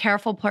to be a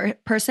careful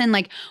person.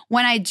 Like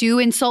when I do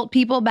insult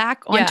people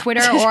back on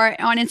Twitter or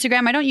on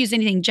Instagram, I don't use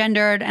anything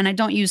gendered, and I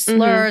don't use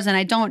slurs, and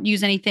I don't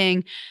use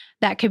anything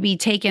that could be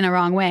taken a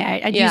wrong way.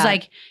 I use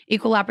like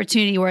equal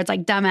opportunity where it's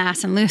like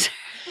dumbass and loser.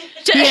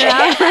 You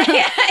know?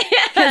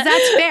 Because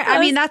that's fair. I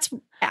mean,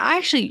 I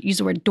actually use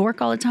the word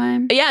dork all the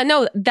time. Yeah,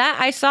 no, that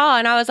I saw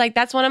and I was like,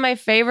 that's one of my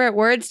favorite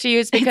words to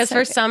use because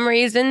for some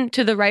reason,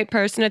 to the right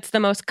person, it's the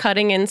most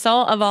cutting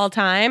insult of all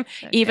time.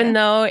 Even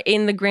though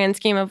in the grand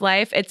scheme of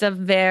life, it's a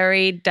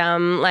very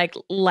dumb, like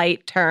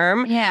light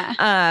term. Yeah.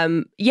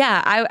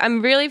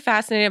 I'm really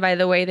fascinated by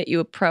the way that you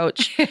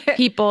approach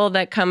people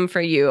that come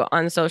for you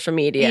on social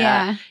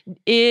media.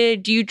 Yeah.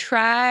 Do you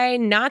try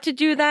not to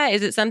do that?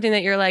 Is it something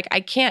that you're like, I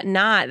can't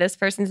not, this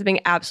person's being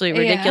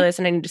absolutely ridiculous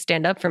and I need to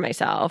stand up for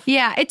myself?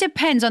 Yeah, it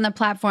depends on the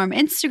platform.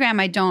 Instagram,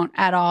 I don't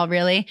at all,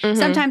 really.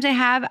 Sometimes I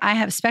have,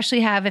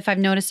 especially if I've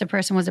noticed a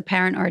person was a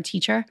parent or a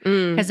teacher,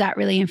 because that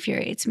really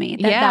infuriates me.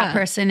 That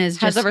person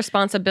has a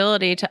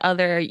responsibility to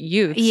other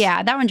youth.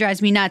 Yeah, that one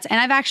drives me nuts. And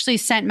I've actually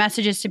sent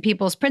messages to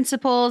people's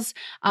principals,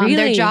 Really?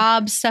 their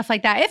jobs, stuff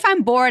like that. If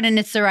I'm bored and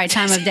it's the right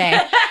time of day,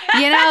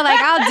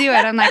 I'll do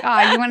it. I'm like,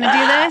 oh, you want to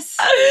do this?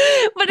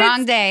 But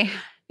Wrong day.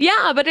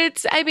 Yeah, but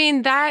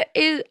that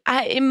is,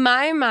 in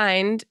my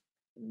mind,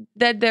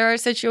 that there are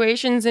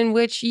situations in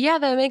which,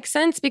 that makes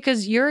sense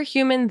because you're a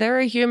human, they're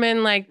a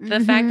human. Like the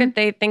fact that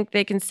they think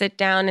they can sit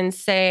down and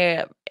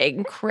say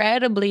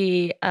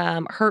incredibly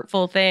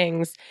hurtful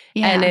things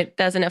and it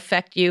doesn't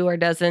affect you or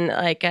doesn't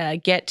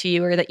get to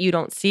you or that you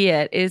don't see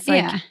it is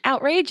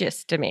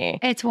outrageous to me.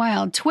 It's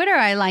wild. Twitter,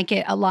 I like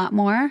it a lot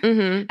more.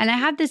 And I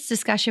had this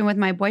discussion with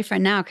my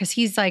boyfriend now because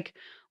he's like,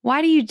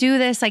 why do you do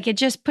this? Like it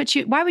just puts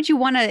you, why would you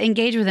want to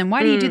engage with him?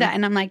 Why do you do that?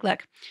 And I'm like,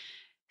 look,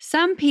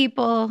 some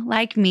people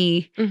like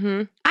me,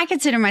 I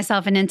consider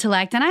myself an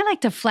intellect and I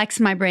like to flex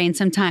my brain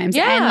sometimes.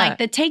 Yeah. And like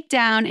the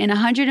takedown in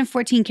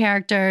 114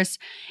 characters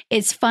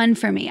is fun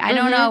for me. I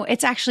don't know.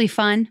 It's actually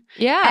fun.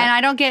 Yeah. And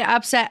I don't get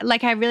upset.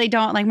 Like I really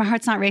don't, like my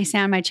heart's not racing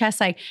on my chest.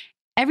 Like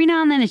every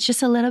now and then it's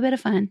just a little bit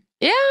of fun.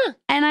 Yeah.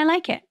 And I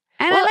like it.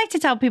 And I like to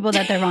tell people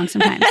that they're wrong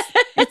sometimes.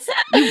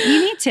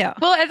 You need to.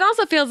 Well, it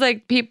also feels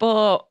like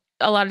people,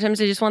 a lot of times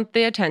they just want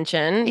the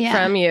attention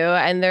from you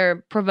and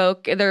they're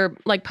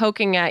like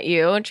poking at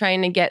you and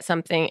trying to get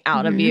something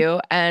out of you.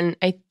 And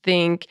I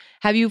think,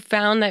 have you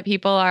found that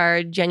people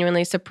are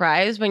genuinely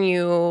surprised when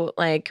you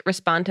like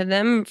respond to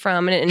them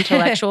from an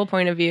intellectual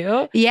point of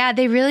view? Yeah,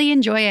 they really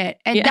enjoy it.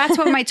 And that's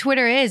what my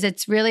Twitter is.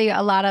 It's really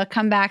a lot of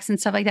comebacks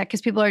and stuff like that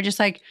because people are just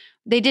like,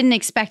 they didn't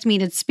expect me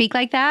to speak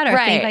like that or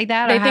think like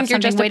that. They or think you're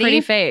just witty. A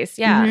pretty face.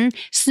 Yeah.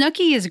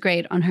 Snooki is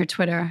great on her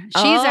Twitter.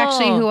 She's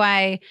actually who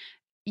I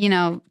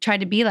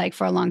tried to be like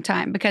for a long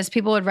time because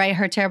people would write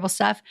her terrible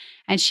stuff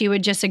and she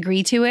would just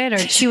agree to it or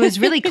she was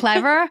really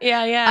clever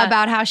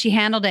about how she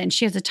handled it and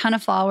she has a ton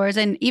of followers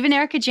and even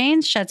Erica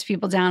Jane shuts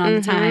people down all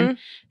the time.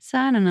 So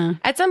I don't know.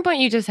 At some point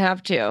you just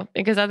have to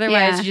because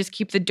otherwise you just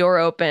keep the door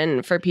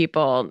open for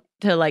people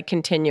to like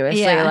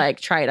continuously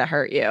like try to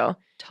hurt you.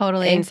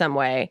 Totally. In some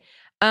way.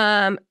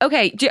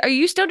 Okay. Are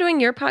you still doing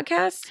your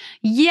podcast?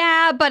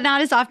 Yeah, but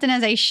not as often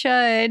as I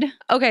should.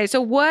 Okay.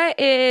 So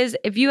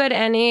if you had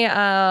any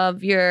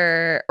of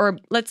or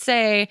let's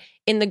say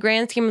in the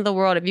grand scheme of the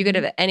world, if you could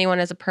have anyone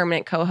as a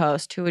permanent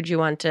co-host, who would you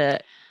want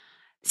to?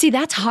 See,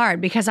 that's hard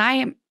because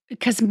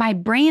my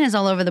brain is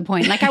all over the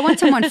point. Like I want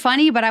someone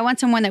funny, but I want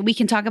someone that we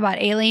can talk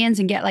about aliens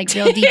and get like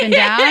real deep and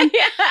down.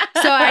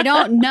 So I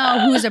don't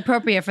know who's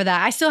appropriate for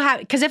that. I still have,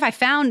 because if I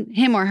found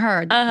him or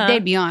her,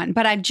 they'd be on,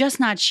 but I'm just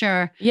not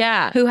sure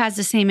who has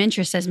the same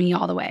interest as me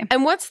all the way.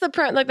 And what's the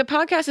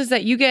podcast is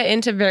that you get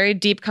into very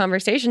deep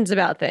conversations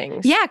about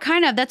things. Yeah,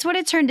 kind of. That's what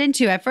it turned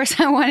into. At first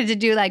I wanted to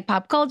do like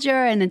pop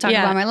culture and then talk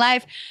about my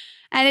life.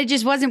 And it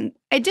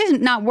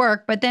didn't not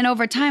work. But then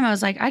over time, I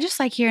was like, I just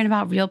like hearing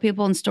about real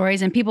people and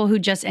stories and people who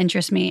just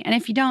interest me. And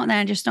if you don't, then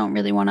I just don't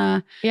really want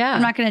to,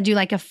 I'm not going to do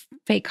like a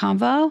fake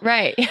convo.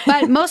 Right.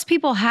 But most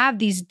people have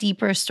these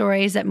deeper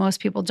stories that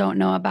most people don't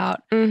know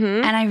about.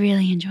 And I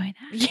really enjoy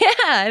that. Yeah,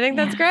 I think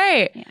that's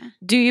great. Yeah.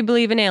 Do you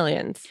believe in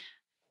aliens?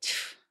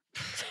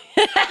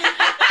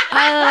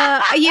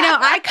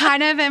 I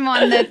kind of am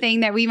on the thing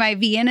that we might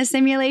be in a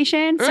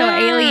simulation. So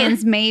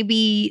aliens may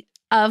be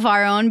of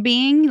our own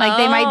being. Like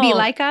they might be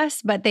like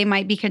us, but they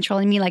might be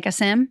controlling me like a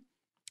sim.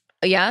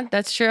 Yeah,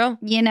 that's true.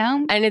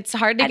 And it's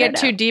hard to get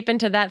too deep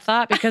into that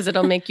thought because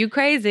it'll make you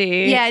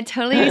crazy. Yeah, it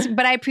totally is.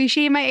 But I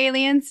appreciate my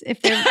aliens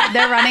if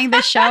they're running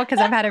the show because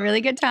I've had a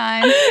really good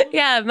time.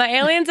 Yeah, my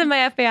aliens and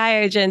my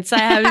FBI agents. I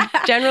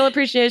have general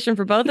appreciation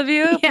for both of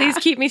you. Yeah. Please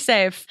keep me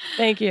safe.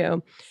 Thank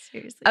you.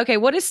 Seriously. Okay,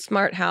 what is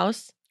Smart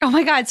House? Oh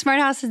my God, Smart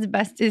House is the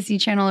best Disney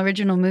Channel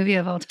original movie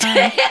of all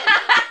time.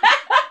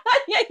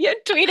 Yeah, you're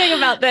tweeting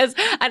about this,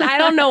 and I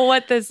don't know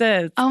what this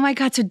is. Oh my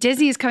God. So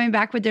Disney is coming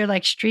back with their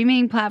like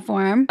streaming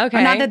platform. Okay.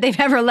 Or not that they've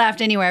ever left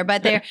anywhere,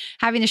 but they're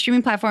having a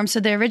streaming platform. So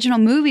the original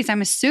movies,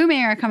 I'm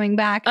assuming, are coming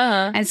back.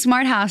 And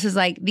Smart House is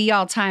like the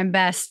all-time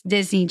best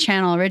Disney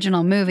Channel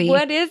original movie.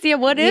 What is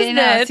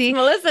this? See?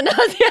 Melissa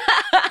knows.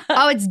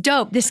 Oh, it's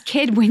dope. This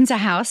kid wins a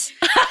house,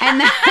 and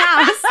the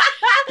house...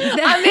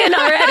 I'm in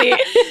already.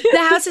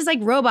 The house is like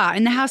robot,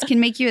 and the house can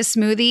make you a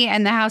smoothie,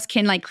 and the house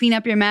can like clean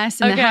up your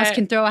mess, and the house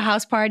can throw a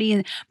house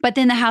party. But then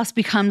then the house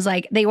becomes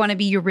like they want to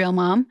be your real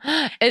mom,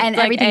 It's and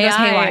like everything goes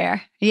AI.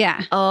 haywire.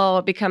 Yeah, Oh,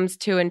 it becomes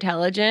too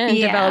intelligent and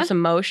Yeah. develops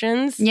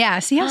emotions. yeah.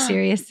 See how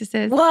serious this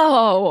is?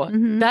 Whoa.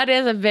 Mhm. That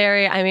is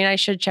I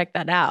should check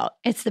that out.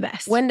 It's the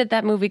best. When did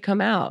that movie come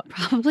out?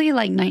 Probably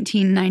like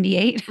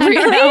 1998. I don't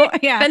Really? know.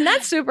 Yeah. Then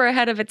that's super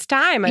ahead of its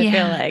time, I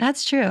feel like.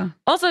 That's true.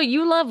 Also,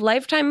 you love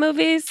Lifetime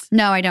movies?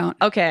 No, I don't.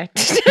 Okay.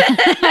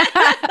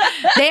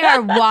 They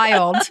are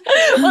wild.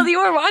 Well, you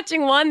were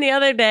watching one the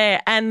other day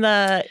and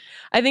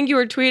I think you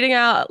were tweeting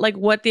out like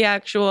what the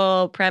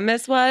actual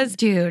premise was.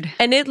 Dude.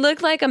 And it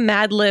looked like a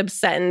Mad Lib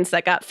sentence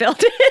that got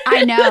filled in.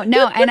 I know.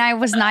 No, and I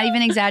was not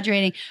even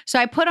exaggerating. So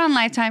I put on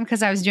Lifetime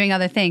because I was doing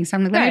other things. So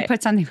I'm like, let me Right.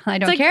 put something I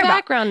don't It's like care about.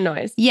 background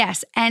noise.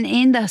 Yes. And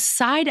in the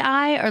side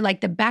eye or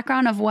like the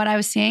background of what I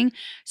was seeing,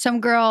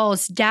 some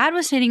girl's dad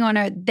was hitting on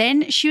her.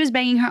 Then she was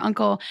banging her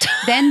uncle.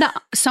 Then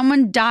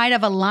someone died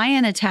of a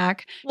lion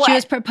attack. What? She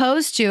was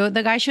proposed to.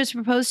 The guy she was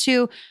proposed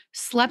to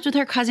slept with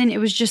her cousin. It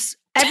was just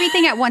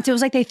everything at once. It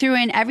was like they threw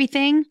in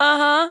everything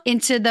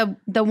into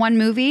the one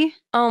movie.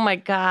 Oh my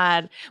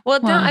God.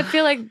 Well, Wow. I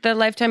feel like the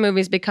Lifetime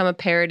movies become a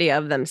parody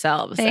of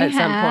themselves They at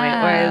some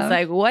point, where it's have.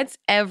 like, what's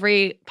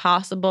every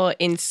possible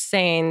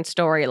insane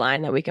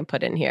storyline that we can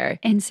put in here?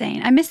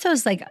 Insane. I miss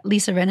those like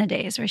Lisa Rinna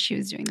days where she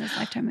was doing those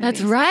Lifetime movies.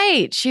 That's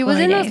right. She was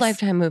Glory in those days.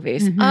 Lifetime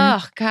movies. Mhm.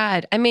 Oh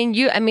God. I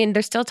mean,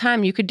 there's still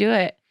time. You could do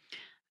it.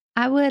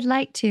 I would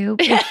like to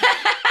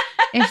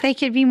if they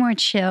could be more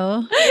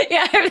chill.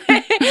 Yeah,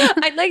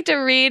 I'd like to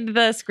read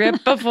the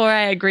script before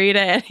I agree to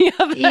any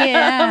of them.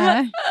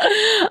 Yeah.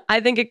 I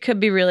think it could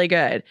be really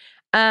good.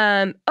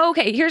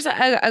 Okay, here's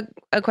a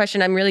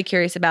question I'm really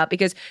curious about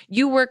because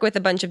you work with a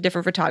bunch of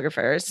different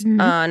photographers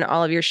Mhm. on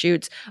all of your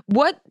shoots.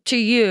 What to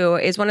you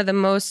is one of the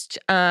most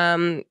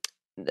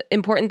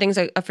important things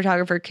a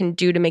photographer can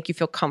do to make you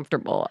feel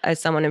comfortable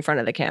as someone in front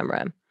of the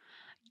camera?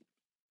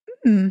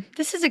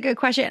 This is a good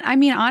question. I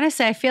mean,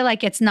 honestly, I feel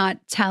like it's not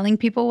telling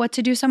people what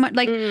to do so much.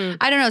 Like,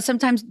 I don't know.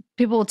 Sometimes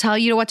people will tell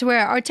you what to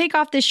wear or take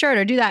off this shirt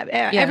or do that.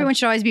 Everyone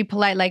should always be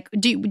polite. Like,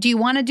 do you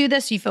want to do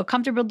this? Do you feel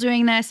comfortable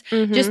doing this?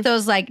 Mhm. Just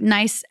those like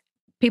nice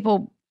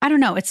people. I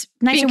don't know. It's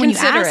nicer Being when you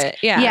ask. considerate,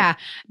 yeah. Yeah.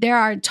 There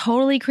are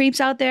totally creeps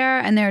out there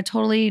and there are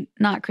totally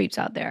not creeps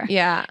out there.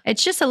 Yeah.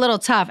 It's just a little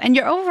tough. And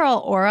your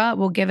overall aura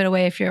will give it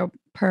away if you're a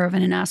perv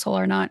and an asshole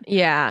or not.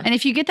 Yeah. And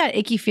if you get that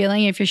icky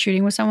feeling, if you're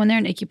shooting with someone, they're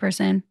an icky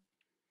person.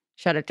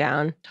 Shut it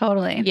down.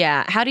 Totally.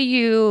 Yeah. How do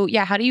you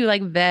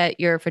like vet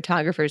your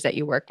photographers that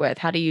you work with?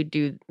 How do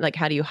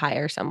you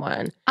hire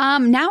someone?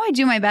 Now I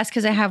do my best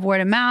because I have word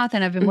of mouth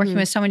and I've been working Mhm.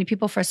 with so many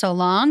people for so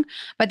long.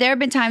 But there have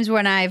been times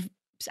when I've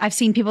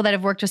seen people that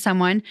have worked with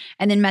someone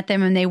and then met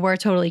them and they were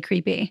totally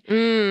creepy.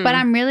 But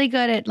I'm really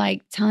good at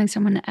like telling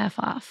someone to F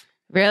off.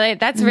 Really?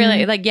 That's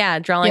really like,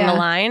 drawing the Yeah.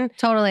 line.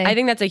 Totally. I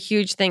think that's a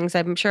huge thing. So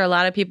I'm sure a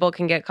lot of people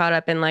can get caught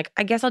up in like,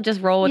 I guess I'll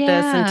just roll with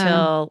this Yeah.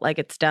 until like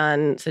it's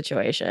done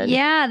situation.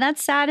 Yeah,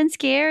 that's sad and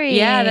scary.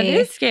 Yeah, that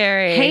is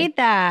scary. Hate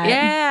that.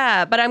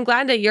 Yeah. But I'm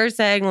glad that you're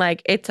saying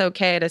like, it's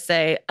okay to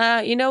say,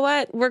 you know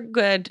what? We're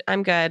good.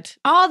 I'm good.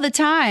 All the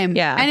time.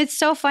 Yeah. And it's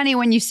so funny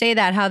when you say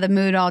that, how the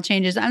mood all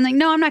changes. I'm like,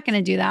 no, I'm not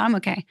going to do that. I'm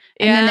okay.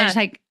 And then they're Yeah. just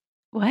like,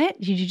 what?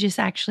 Did you just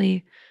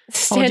actually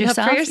Stand hold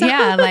up for yourself? yourself.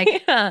 Yeah,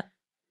 like Yeah.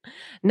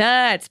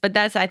 Nuts. But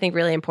that's, I think,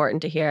 really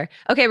important to hear.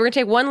 Okay, we're going to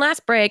take one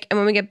last break. And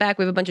when we get back,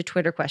 we have a bunch of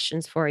Twitter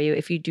questions for you.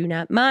 If you do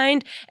not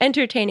mind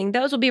entertaining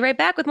those, we'll be right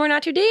back with more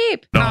Not Too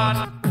Deep.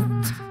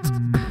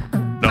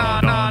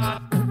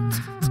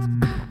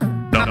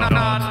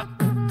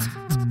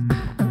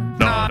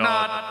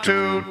 Not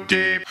too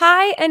deep.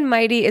 High and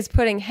Mighty is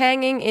putting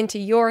hanging into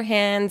your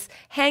hands.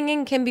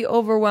 Hanging can be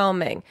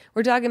overwhelming.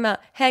 We're talking about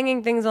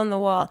hanging things on the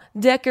wall,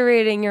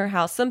 decorating your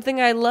house, something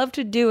I love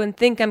to do and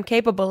think I'm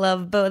capable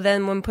of, but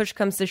then when push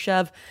comes to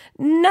shove,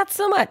 not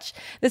so much.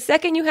 The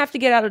second you have to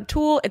get out a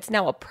tool, it's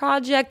now a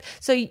project.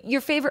 So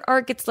your favorite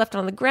art gets left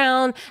on the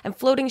ground and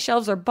floating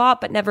shelves are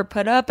bought but never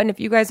put up. And if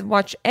you guys have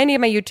watched any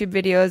of my YouTube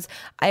videos,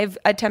 I've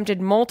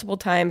attempted multiple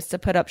times to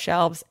put up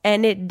shelves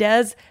and it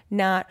does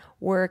not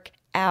work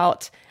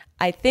out.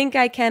 I think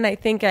I can, and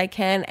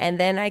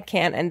then I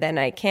can't, and then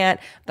I can't.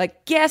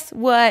 But guess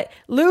what?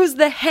 Lose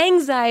the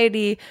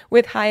hangxiety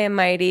with High and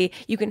Mighty.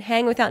 You can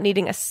hang without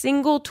needing a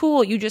single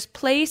tool. You just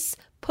place,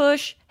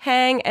 push,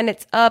 hang, and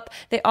it's up.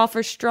 They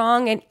offer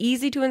strong and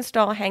easy to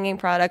install hanging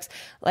products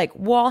like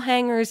wall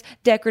hangers,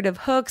 decorative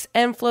hooks,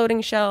 and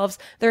floating shelves.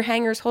 Their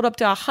hangers hold up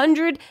to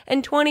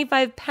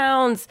 125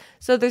 pounds,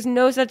 so there's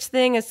no such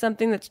thing as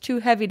something that's too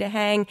heavy to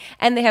hang.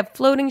 And they have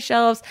floating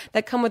shelves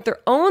that come with their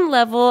own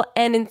level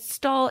and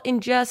install in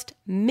just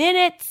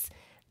minutes.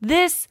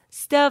 This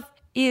stuff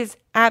is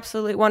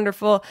absolutely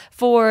wonderful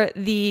for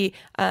the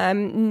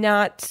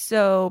not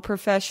so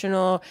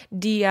professional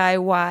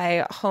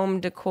DIY home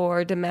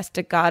decor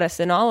domestic goddess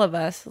in all of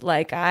us,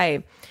 like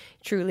I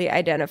truly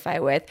identify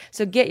with.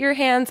 So get your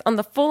hands on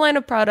the full line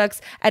of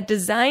products at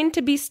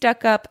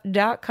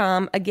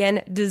designedtobestuckup.com.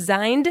 Again,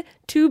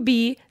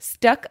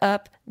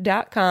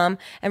 designedtobestuckup.com.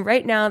 And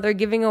right now they're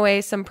giving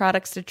away some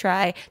products to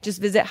try.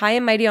 Just visit High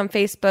and Mighty on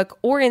Facebook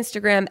or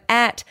Instagram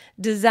at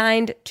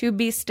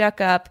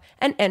designedtobestuckup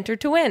and enter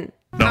to win.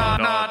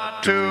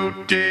 Not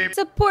too deep.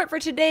 Support for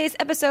today's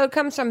episode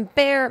comes from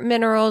Bare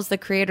Minerals. The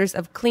creators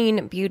of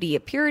clean beauty.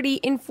 Purity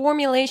in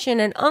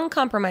formulation and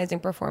uncompromising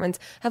performance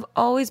have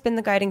always been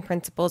the guiding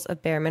principles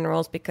of Bare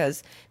Minerals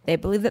because they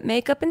believe that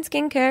makeup and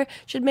skincare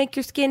should make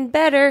your skin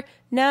better,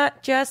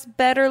 not just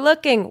better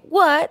looking.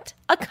 What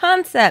a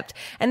concept!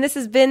 And this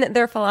has been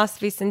their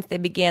philosophy since they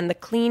began the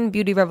clean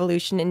beauty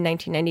revolution in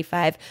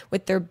 1995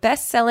 with their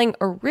best-selling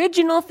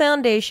original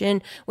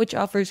foundation, which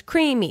offers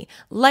creamy,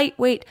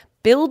 lightweight,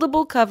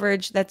 buildable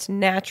coverage that's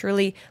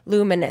naturally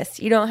luminous.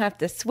 You don't have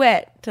to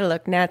sweat to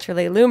look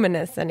naturally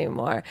luminous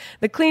anymore.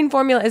 The clean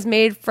formula is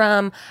made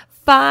from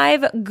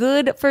 5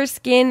 good for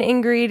skin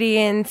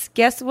ingredients.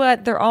 Guess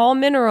what? They're all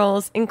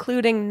minerals,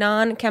 including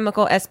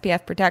non-chemical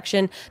SPF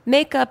protection,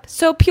 makeup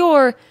so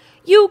pure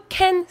you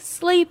can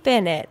sleep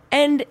in it,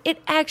 and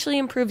it actually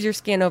improves your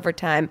skin over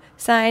time.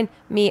 Sign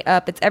me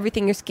up. It's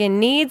everything your skin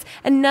needs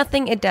and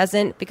nothing it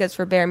doesn't, because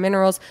for Bare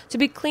Minerals, to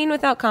be clean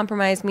without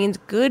compromise means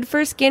good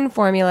for skin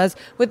formulas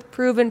with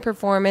proven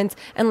performance.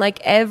 And like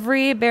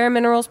every Bare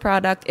Minerals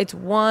product, it's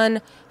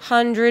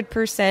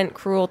 100%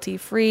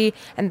 cruelty-free.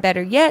 And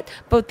better yet,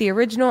 both the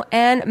original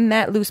and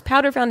matte loose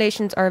powder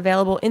foundations are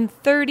available in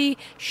 30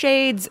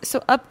 shades.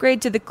 So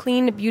upgrade to the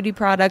clean beauty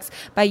products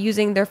by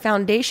using their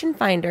foundation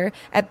finder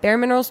at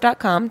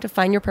bareminerals.com to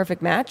find your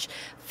perfect match.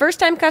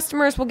 First-time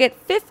customers will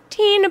get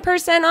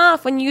 15%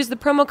 off when you use the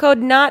promo code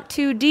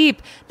NOT2DEEP.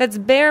 That's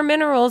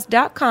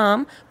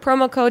bareminerals.com,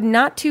 promo code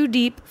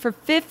NOT2DEEP for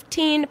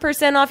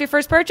 15% off your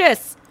first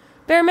purchase.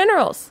 Bare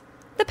Minerals,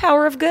 the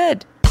power of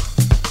good.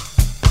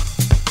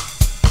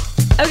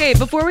 Okay,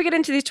 before we get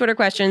into these Twitter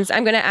questions,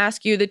 I'm going to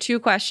ask you the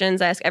 2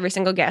 questions I ask every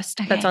single guest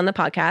that's on the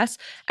podcast.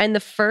 And the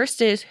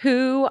first is,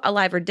 who,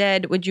 alive or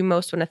dead, would you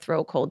most want to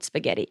throw cold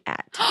spaghetti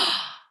at?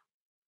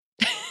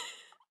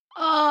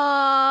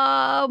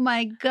 Oh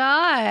my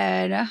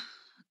God.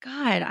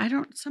 I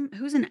don't,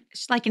 who's an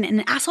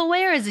asshole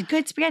way, or is it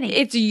good spaghetti?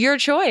 It's your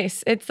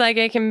choice. It's like,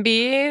 it can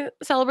be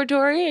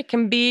celebratory. It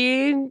can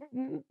be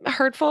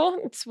hurtful.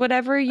 It's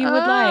whatever you would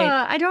like.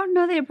 I don't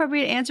know the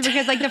appropriate answer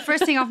because like the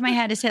first thing off my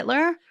head is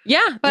Hitler.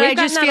 Yeah. But I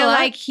just feel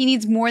like he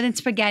needs more than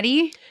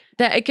spaghetti.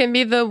 That it can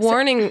be the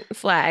warning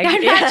flag.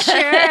 I'm not sure.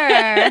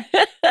 I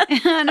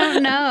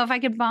don't know if I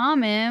could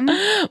bomb him.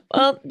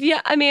 Well,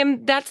 yeah, I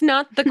mean, that's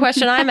not the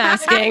question I'm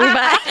asking,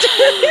 but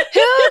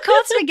who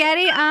cold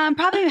spaghetti?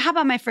 Probably, how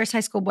about my first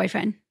high school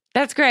boyfriend?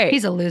 That's great.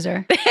 He's a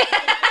loser.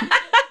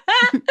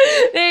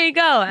 There you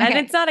go. Okay. And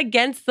it's not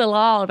against the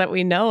law that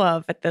we know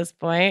of at this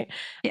point.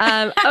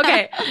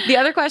 Okay. The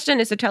other question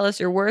is to tell us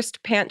your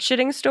worst pants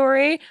shitting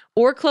story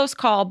or close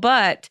call,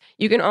 but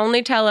you can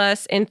only tell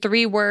us in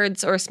 3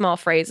 words or small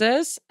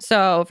phrases.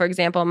 So, for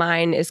example,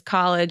 mine is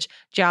college,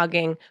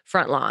 jogging,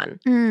 front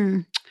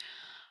lawn.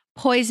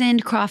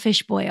 Poisoned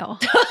crawfish boil.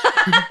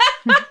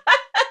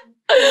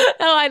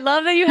 Oh, I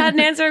love that you had an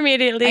answer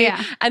immediately.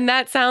 Yeah. And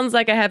that sounds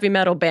like a heavy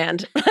metal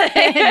band.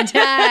 It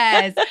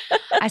does.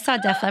 I saw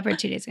Def Leppard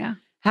 2 days ago.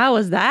 How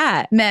was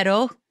that?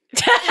 Metal.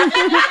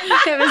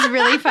 It was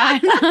really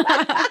fun.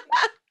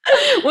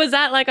 Was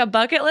that like a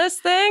bucket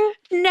list thing?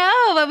 No,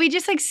 but we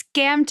just like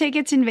scammed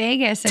tickets in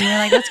Vegas and we're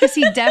like, let's go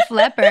see Def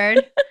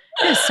Leppard.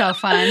 It was so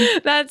fun.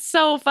 That's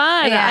so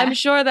fun. Yeah. I'm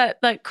sure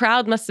that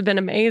crowd must have been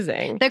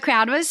amazing. The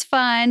crowd was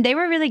fun. They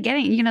were really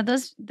getting,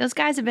 those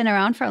guys have been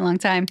around for a long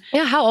time.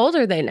 Yeah, how old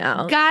are they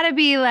now? Gotta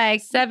be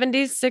like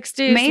 70s,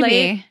 60s, maybe.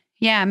 late?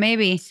 Yeah,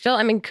 maybe. Still,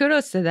 I mean,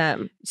 kudos to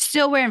them.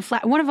 Still wearing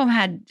flat. One of them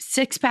had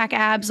 6-pack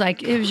abs.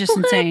 Like, it was just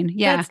insane.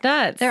 Yeah. That's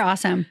nuts. They're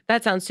awesome.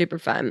 That sounds super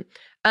fun.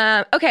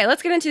 Okay,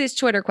 let's get into these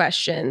Twitter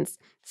questions.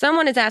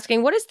 Someone is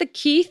asking, what is the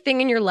key thing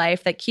in your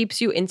life that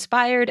keeps you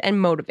inspired and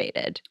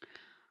motivated?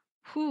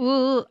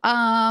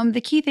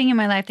 The key thing in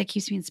my life that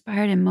keeps me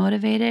inspired and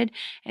motivated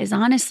is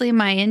honestly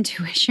my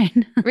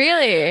intuition.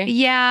 Really?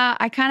 Yeah,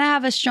 I kind of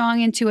have a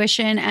strong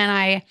intuition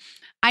and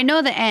I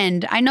know the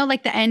end. I know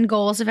like the end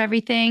goals of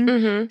everything.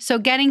 Mm-hmm. So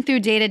getting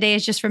through day to day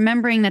is just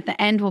remembering that the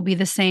end will be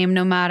the same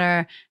no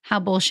matter how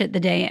bullshit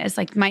the day is.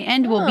 Like my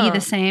end will be the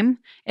same.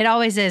 It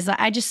always is.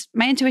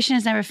 My intuition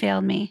has never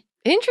failed me.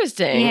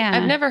 Interesting. Yeah.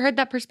 I've never heard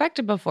that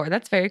perspective before.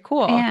 That's very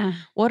cool. Yeah.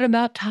 What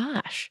about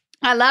Tosh?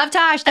 I love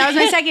Tosh. That was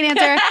my second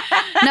answer.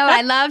 No,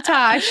 I love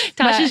Tosh.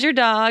 Tosh is your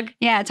dog.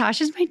 Yeah, Tosh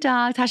is my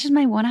dog. Tosh is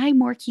my one-eyed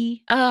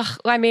Morkie. Ugh,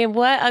 I mean,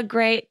 what a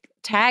great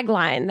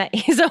tagline that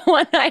he's a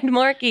one-eyed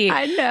Morkie.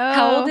 I know.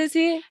 How old is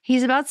he?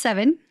 He's about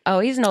 7. Oh,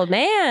 he's an old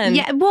man.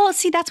 Yeah, well,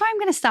 see, that's why I'm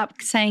going to stop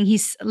saying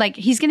he's going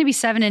to be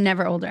 7 and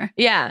never older.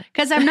 Yeah.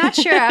 Because I'm not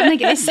sure. I'm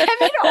like, is 7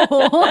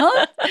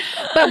 old?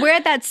 But we're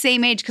at that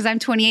same age because I'm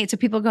 28. So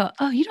people go,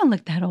 oh, you don't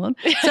look that old.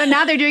 So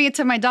now they're doing it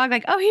to my dog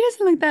like, oh, he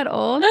doesn't look that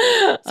old.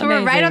 So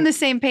we're right on the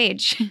same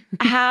page.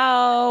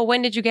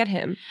 When did you get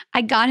him?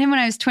 I got him when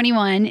I was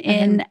 21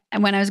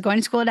 when I was going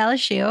to school at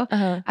LSU.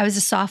 Uh-huh. I was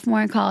a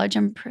sophomore in college.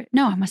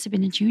 I must have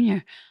been a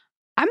junior.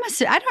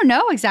 I don't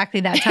know exactly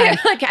that time.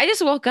 Like, I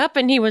just woke up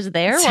and he was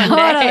there one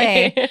Totally.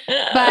 day.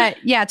 But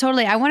yeah,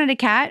 totally. I wanted a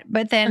cat,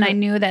 but then I Uh-huh.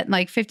 knew that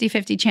like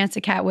 50-50 chance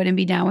the cat wouldn't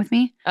be down with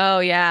me. Oh,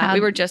 yeah. How- We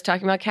were just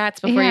talking about cats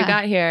before you Yeah.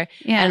 got here.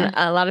 Yeah. And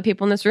a lot of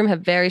people in this room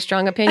have very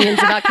strong opinions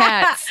about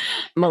cats.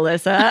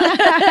 Melissa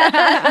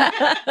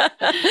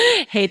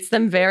hates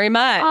them very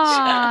much.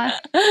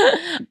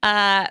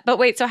 Aw. But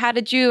wait, so how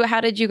did you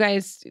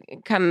guys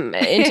come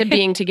into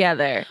being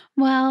together?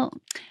 Well,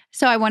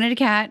 so I wanted a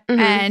cat, Mhm.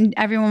 and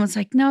everyone was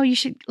like, no, you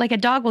should, like, a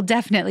dog will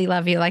definitely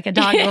love you. Like, a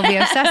dog will be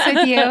obsessed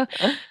with you.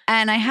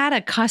 And I had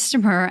a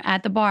customer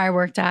at the bar I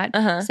worked at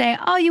Uh-huh. say,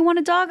 oh, you want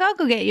a dog? I'll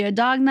go get you a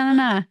dog.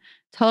 No.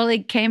 Totally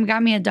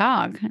got me a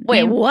dog.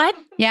 Wait, what?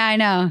 Yeah, I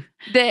know.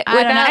 The,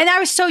 I don't know. And I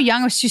was so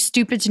young, I was too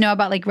stupid to know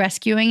about like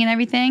rescuing and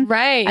everything.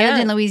 right. I lived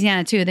yeah. in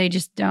Louisiana too. They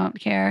just don't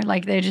care.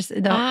 Like they just,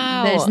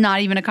 Wow. there's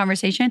not even a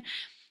conversation.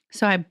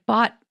 So he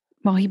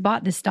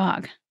bought this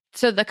dog.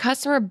 So the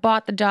customer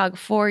bought the dog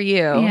for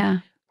you. Yeah.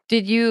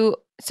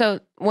 So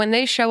when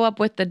they show up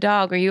with the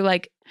dog, are you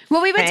like,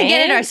 Well, we went to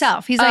get it Thanks?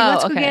 ourselves. He's like, Oh,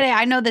 let's go okay. get it.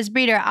 I know this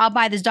breeder. I'll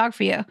buy this dog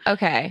for you.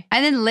 okay.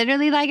 And then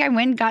literally like I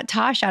went and got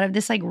Tosh out of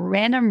this like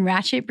random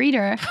ratchet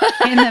breeder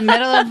in the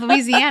middle of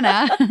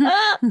Louisiana,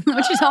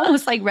 which is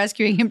almost like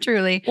rescuing him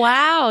truly.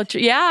 Wow.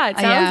 Yeah, it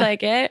sounds Yeah.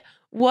 like it.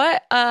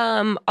 What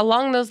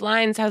along those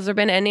lines, has there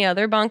been any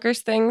other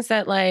bonkers things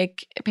that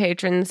like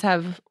patrons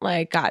have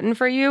like gotten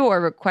for you or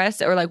requests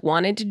or like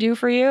wanted to do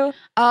for you?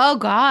 Oh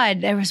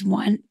God. There was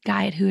one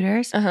guy at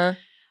Hooters. Uh-huh.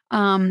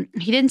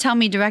 He didn't tell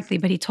me directly,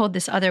 but he told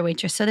this other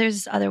waitress. So there's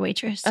this other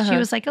waitress. She Uh-huh.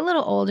 was like a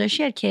little older.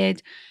 She had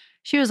kids.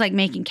 She was like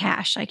making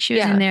cash. Like she was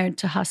Yeah. in there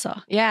to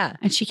hustle. Yeah.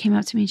 And she came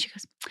up to me and she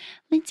goes,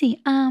 Lindsay,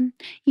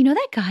 you know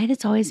that guy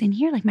that's always in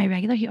here, like my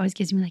regular, he always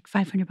gives me like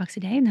 $500 a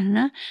day.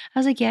 No. I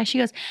was like, yeah. She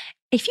goes,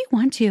 if you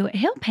want to,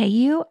 he'll pay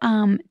you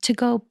to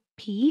go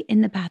pee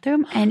in the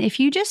bathroom. And if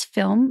you just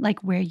film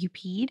like where you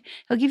peed,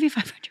 he'll give you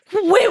 $500.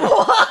 Wait,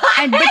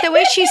 what? But the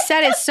way she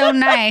said it so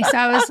nice,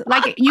 I was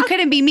like, you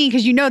couldn't be me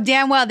because you know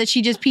damn well that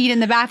she just peed in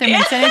the bathroom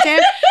and sent it to him.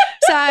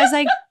 So I was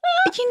like,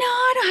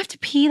 I don't have to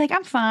pee. Like,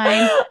 I'm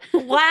fine.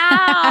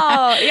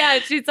 Wow. Yeah.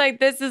 She's like,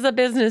 this is a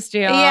business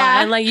deal.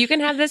 Yeah. And like, you can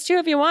have this too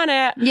if you want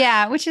it.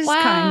 Yeah, which is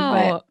kind,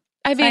 Wow.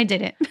 I but so I mean,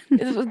 did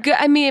it.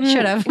 I mean,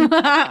 Should have.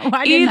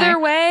 Why didn't I? Either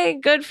way,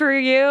 good for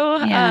you.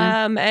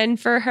 Yeah. And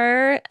for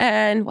her.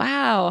 And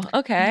wow.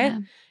 Okay. Yeah.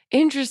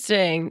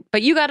 Interesting.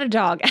 But you got a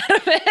dog out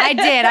of it. I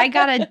did. I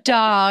got a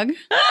dog.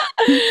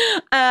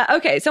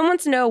 Okay. Someone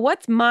wants to know,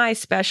 what's my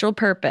special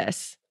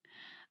purpose?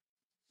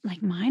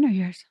 Like mine or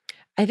yours?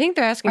 I think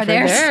they're asking Or for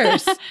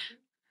theirs. theirs.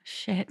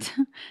 Shit.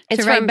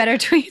 It's to write from- better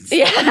tweets.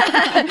 Yeah.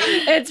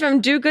 It's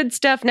from Do Good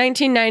Stuff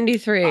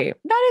 1993.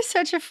 That is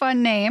such a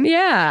fun name.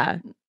 Yeah.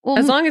 Well,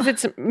 As long as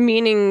it's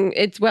meaning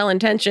it's well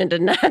intentioned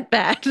and not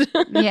bad.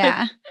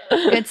 yeah.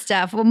 Good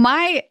stuff. Well,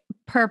 my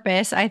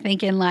purpose, I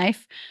think, in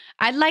life,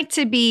 I'd like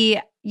to be,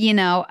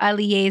 a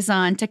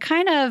liaison to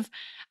kind of,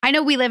 I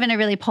know we live in a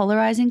really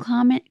polarizing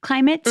climate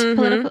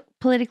Mhm.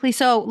 politically.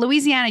 So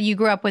Louisiana, you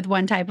grew up with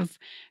one type of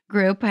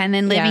group, and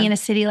then living Yeah. in a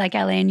city like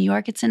LA and New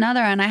York, it's another.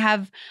 And I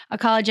have a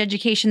college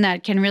education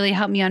that can really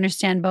help me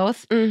understand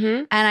both.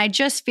 Mm-hmm. And I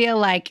just feel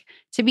like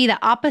to be the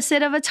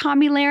opposite of a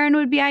Tommy Lahren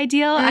would be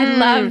ideal. I Mm.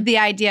 love the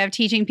idea of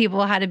teaching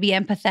people how to be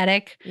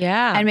empathetic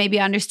Yeah. and maybe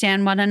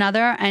understand one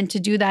another, and to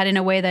do that in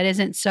a way that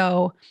isn't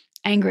so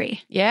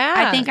angry. Yeah.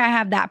 I think I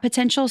have that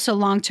potential. So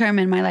long term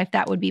in my life,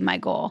 that would be my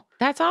goal.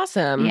 that's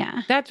awesome.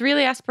 Yeah. That's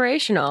really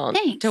aspirational.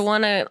 Thanks. To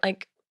want to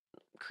like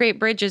create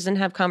bridges and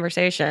have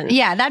conversation.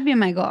 Yeah, that'd be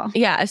my goal.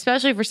 Yeah,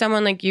 especially for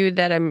someone like you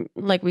that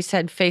like we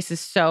said, faces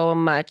so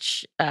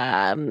much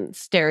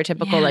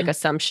stereotypical Yeah. like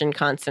assumption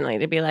constantly,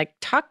 to be like,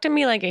 talk to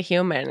me like a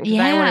human. Because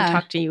I want Yeah. to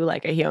talk to you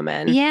like a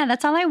human. Yeah,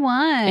 that's all I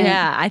want.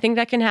 Yeah, I think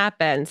that can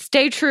happen.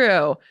 Stay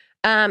true.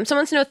 Someone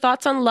wants to know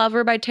thoughts on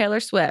Lover by Taylor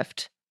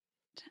Swift.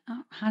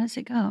 Oh, how does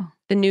it go?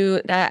 The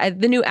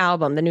new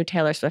album, the new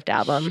Taylor Swift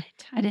album.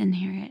 Shit, I didn't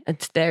hear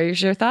it.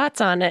 There's your thoughts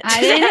on it. I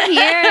didn't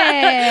hear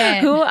it.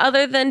 Who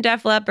other than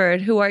Def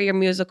Leppard, who are your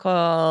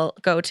musical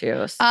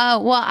go-tos? Oh,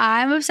 well,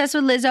 I'm obsessed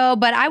with Lizzo,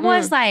 but I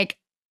was like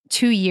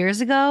 2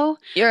 years ago.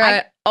 You're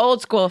an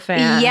old school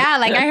fan. Yeah,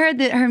 like I heard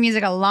her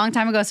music a long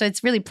time ago, so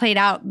it's really played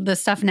out the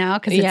stuff now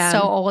because Yeah. it's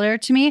so older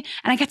to me.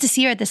 And I got to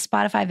see her at this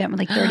Spotify event with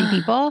like 30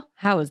 people.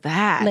 How was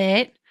that?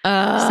 Lit.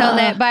 So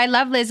lit. But I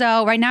love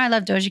Lizzo. Right now I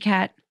love Doja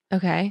Cat.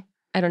 Okay.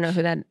 I don't know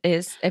who that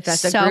is. If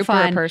that's a So group or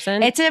fun. a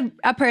person. It's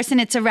a person,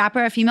 it's a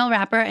rapper, a female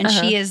rapper, and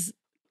Uh-huh. she has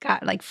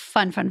got like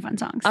fun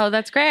songs. Oh,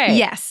 that's great.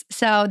 Yes.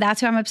 So that's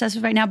who I'm obsessed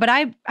with right now. But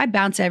I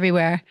bounce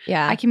everywhere.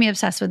 Yeah. I can be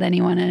obsessed with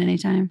anyone at any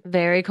time.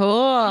 Very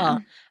cool.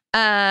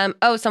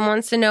 Someone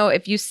wants to know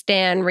if you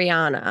stan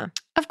Rihanna.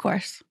 Of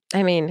course.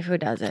 I mean, who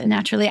doesn't?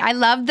 Naturally. I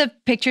love the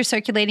picture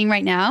circulating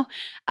right now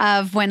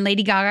of when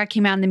Lady Gaga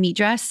came out in the meat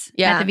dress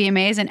Yeah. at the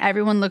VMAs, and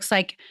everyone looks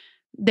like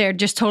they're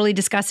just totally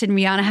disgusted. And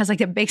Rihanna has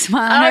like a big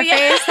smile on her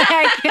face.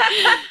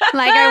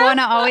 Like I want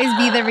to always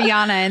be the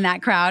Rihanna in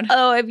that crowd.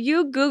 Oh, if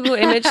you Google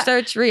image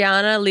search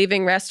Rihanna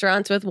leaving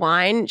restaurants with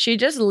wine, she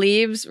just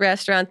leaves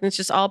restaurants and it's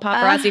just all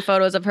paparazzi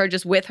photos of her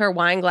just with her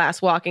wine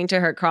glass walking to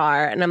her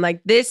car. And I'm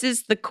like, this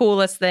is the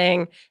coolest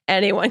thing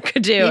anyone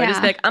could do. Yeah.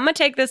 Just be like, I'm going to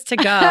take this to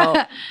go.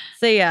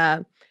 So yeah.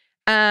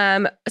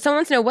 Someone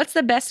wants to know, what's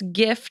the best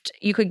gift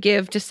you could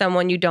give to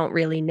someone you don't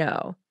really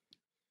know?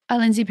 A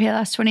Lindsay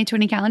Palos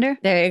 2020 calendar.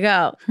 There you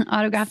go.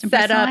 Autographed and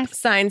Set up, personalized.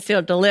 signed,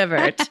 sealed,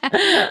 delivered.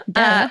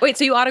 Wait,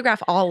 so you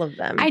autograph all of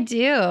them? I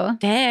do.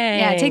 Dang.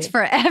 Yeah, it takes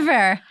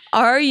forever.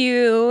 Are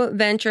you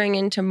venturing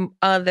into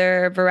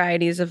other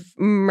varieties of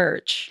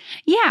merch?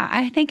 Yeah,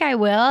 I think I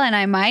will and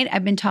I might.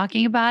 I've been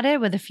talking about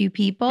it with a few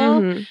people.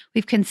 Mhm.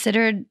 We've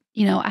considered,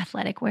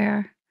 athletic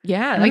wear.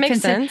 Yeah, And that we makes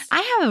consider- sense.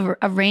 I have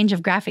a range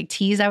of graphic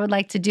tees I would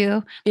like to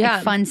do, Yeah.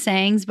 like fun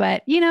sayings,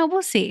 but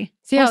we'll see.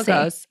 See We'll how it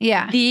goes.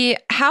 Yeah.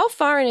 How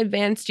far in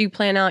advance do you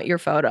plan out your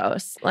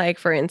photos, like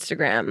for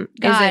Instagram? Is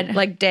God. it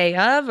like day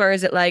of, or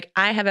is it like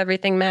I have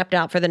everything mapped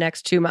out for the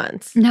next 2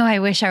 months? No, I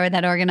wish I were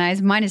that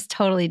organized. Mine is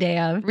totally day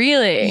of.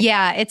 Really?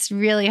 Yeah, it's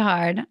really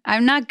hard.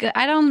 I'm not good.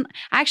 I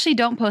actually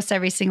don't post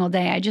every single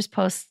day. I just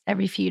post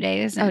every few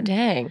days. Oh, and-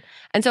 dang.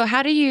 And so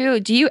how do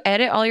you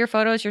edit all your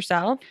photos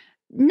yourself?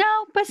 No,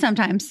 but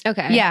sometimes.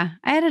 Okay. Yeah,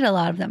 I edit a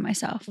lot of them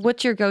myself.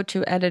 What's your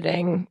go-to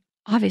editing?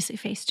 Obviously,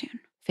 Facetune.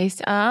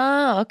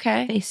 Oh,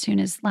 okay. Facetune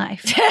is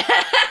life.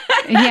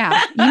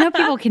 Yeah.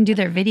 People can do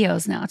their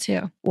videos now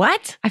too.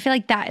 What? I feel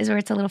like that is where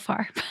it's a little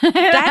far.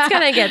 That's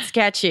going to get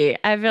sketchy.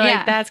 I feel Yeah.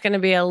 like that's going to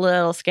be a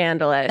little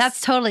scandalous. That's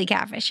totally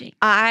catfishing.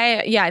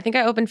 I think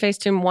I opened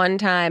Facetune one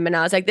time and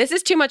I was like, this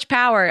is too much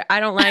power. I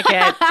don't like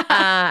it.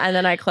 And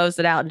then I closed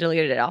it out and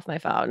deleted it off my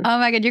phone. Oh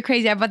my God, you're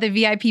crazy. I bought the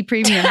VIP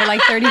premium for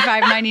like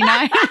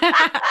 $35.99.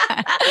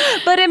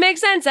 But it makes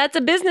sense. That's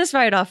a business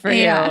write-off for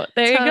Yeah, you.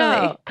 There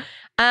totally. you go.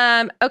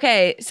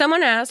 Okay,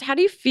 someone asked, how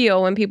do you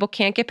feel when people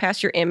can't get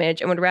past your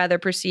image and would rather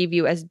perceive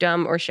you as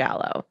dumb or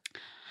shallow?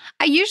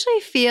 I usually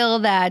feel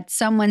that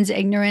someone's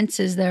ignorance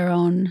is their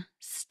own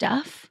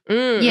stuff.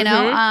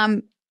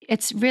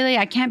 It's really,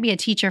 I can't be a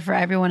teacher for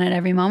everyone at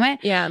every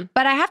moment. Yeah.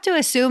 But I have to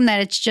assume that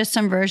it's just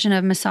some version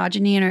of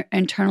misogyny or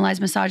internalized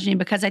misogyny,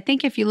 because I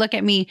think if you look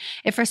at me,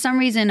 if for some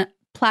reason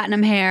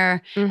platinum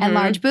hair Mhm. and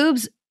large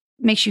boobs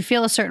makes you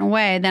feel a certain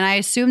way, then I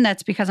assume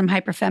that's because I'm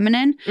hyper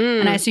feminine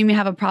and I assume you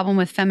have a problem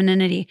with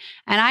femininity.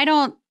 And I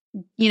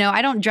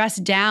don't dress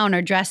down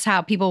or dress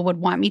how people would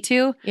want me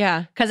to,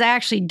 Yeah. because I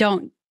actually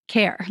don't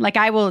care. Like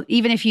I will,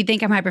 even if you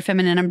think I'm hyper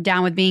feminine, I'm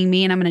down with being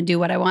me and I'm going to do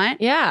what I want.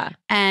 Yeah.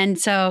 And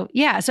so,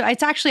 so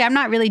it's actually, I'm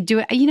not really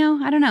doing, I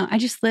don't know. I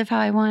just live how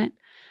I want.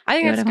 I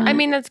think Do what I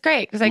want. that's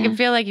great because I Yeah. can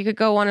feel like you could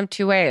go one of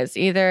two ways.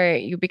 Either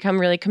you become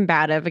really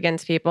combative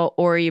against people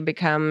or you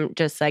become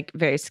just like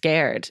very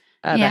scared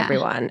of Yeah.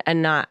 everyone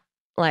and not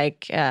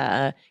like,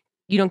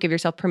 you don't give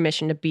yourself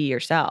permission to be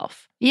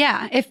yourself.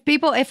 Yeah.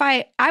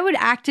 I would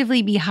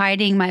actively be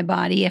hiding my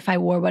body if I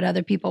wore what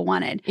other people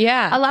wanted.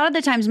 Yeah. A lot of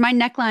the times my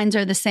necklines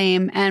are the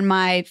same and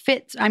my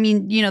fits,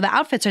 the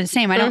outfits are the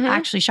same. I don't Mhm.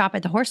 actually shop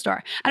at the horse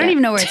store. I don't Yeah.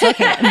 even know where it's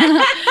located.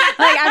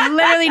 Like I've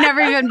literally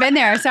never even been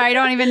there. So I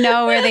don't even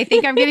know where they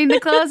think I'm getting the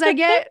clothes I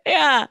get.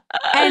 Yeah.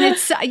 And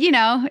it's,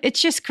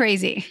 it's just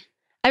crazy.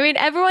 I mean,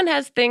 everyone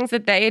has things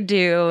that they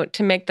do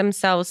to make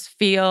themselves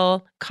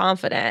feel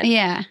confident.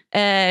 Yeah.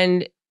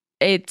 And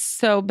it's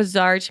so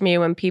bizarre to me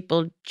when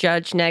people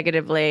judge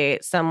negatively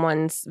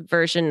someone's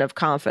version of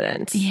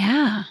confidence.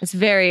 Yeah.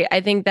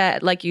 I think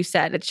that, like you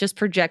said, it's just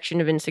projection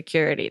of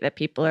insecurity that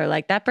people are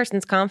like, that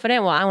person's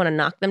confident. Well, I want to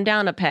knock them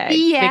down a peg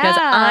because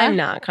Yeah. I'm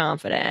not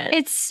confident.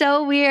 It's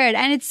so weird.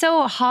 And it's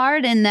so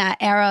hard in that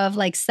era of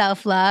like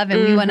self-love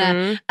and we want to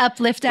Mhm.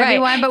 uplift Right.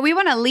 everyone, but we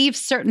want to leave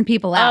certain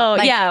people out. Oh,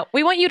 Like, yeah.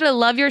 We want you to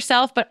love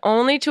yourself, but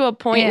only to a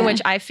point in Yeah.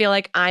 which I feel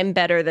like I'm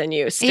better than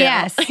you still.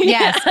 Yes,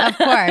 of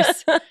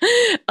course.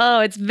 Oh,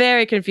 it's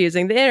very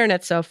confusing. The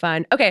internet's so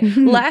fun. Okay,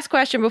 last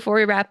question before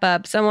we wrap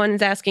up.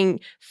 Someone's asking,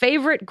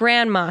 favorite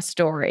grandma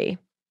story?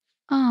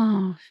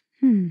 Oh,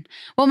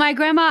 Well, my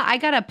grandma, I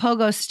got a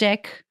pogo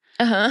stick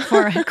Uh-huh.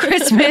 for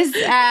Christmas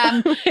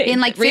in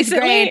like fifth Recently?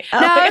 grade. Oh.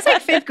 No, it was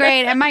like fifth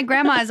grade. And my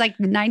grandma is like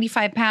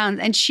 95 pounds.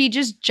 And she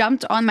just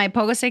jumped on my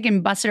pogo stick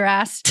and busted her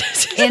ass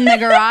in the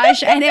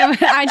garage. And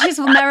I just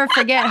will never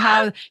forget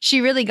how she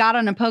really got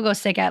on a pogo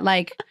stick at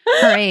like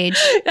her age.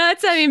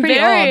 That's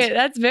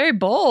very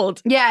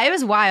bold. Yeah, it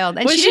was wild.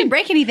 And Was she she- didn't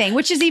break anything,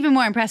 which is even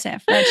more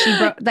impressive. Like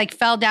she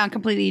fell down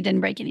completely,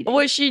 didn't break anything.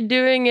 Was she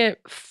doing it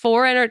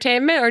for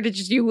entertainment, or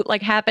did you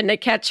like happen to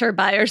catch her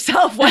by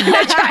herself when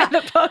they tried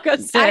the pogo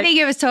stick? I think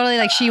it was totally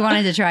like she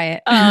wanted to try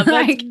it. Oh, that's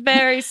Like,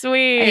 very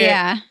sweet.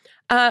 yeah.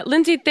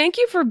 Lindsay, thank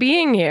you for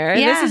being here.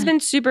 This Yeah. has been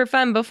super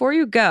fun. Before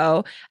you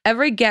go,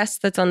 every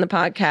guest that's on the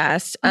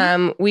podcast,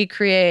 we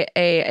create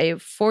a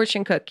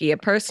fortune cookie, a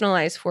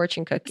personalized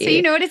fortune cookie. So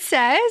you know what it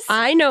says?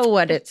 I know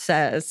what it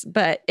says,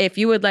 but if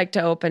you would like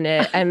to open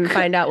it and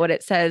find out what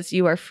it says,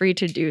 you are free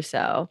to do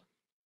so.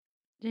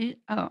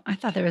 Oh, I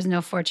thought there was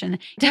no fortune.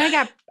 I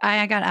got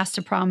asked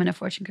to prom in a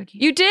fortune cookie.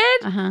 You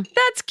did? Uh-huh.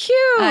 That's cute.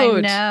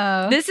 I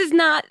know. This is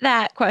not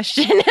that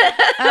question.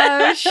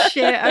 Oh,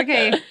 shit.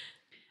 Okay.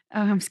 Oh,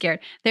 I'm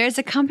scared. There is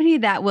a company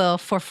that will,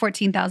 for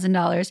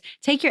 $14,000,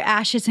 take your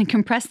ashes and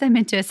compress them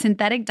into a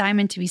synthetic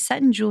diamond to be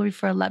set in jewelry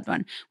for a loved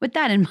one. With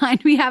that in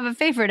mind, we have a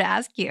favor to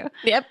ask you.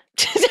 Yep.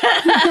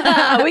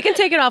 We can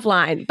take it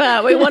offline,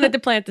 but we wanted to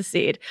plant the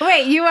seed.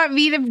 Wait, you want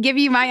me to give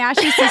you my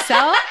ashes to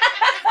sell?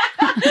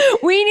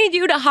 We need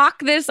you to hawk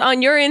this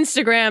on your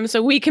Instagram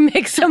so we can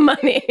make some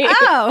money.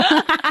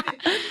 Oh.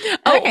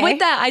 Okay. With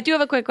that, I do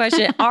have a quick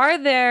question. Are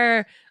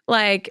there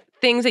like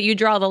things that you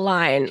draw the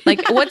line?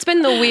 Like, what's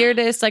been the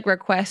weirdest like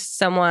request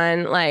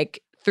someone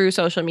like through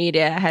social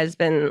media has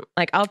been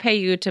like, I'll pay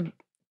you to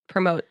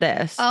promote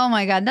this? Oh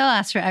my God, they'll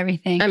ask for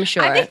everything. I'm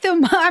sure. I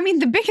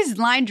think the biggest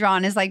line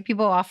drawn is like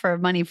people offer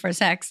money for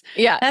sex.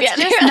 Yeah, That's just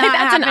like, not that's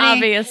happening. an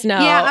obvious no.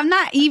 Yeah,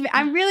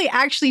 I'm really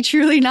actually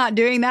truly not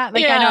doing that.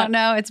 Like, Yeah. I don't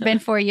know. It's been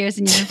 4 years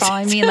and you've been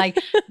following me. Like,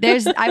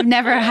 I've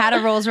never had a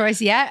Rolls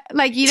Royce yet.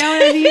 Like, you know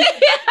what I mean?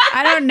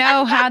 I don't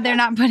know how they're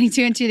not putting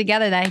two and two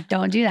together that I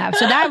don't do that.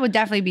 So that would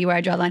definitely be where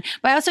I draw the line.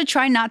 But I also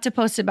try not to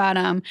post about,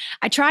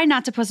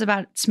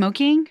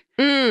 smoking,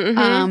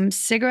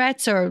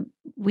 cigarettes or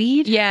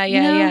weed. Yeah,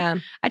 you know? yeah.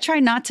 I try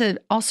not to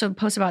also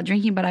post about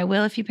drinking, but I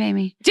will if you pay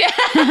me.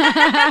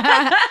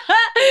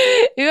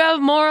 You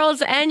have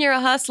morals and you're a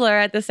hustler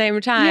at the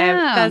same time.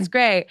 Yeah. That's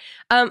great.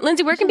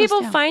 Lindsay, where can Jealous,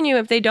 people yeah. find you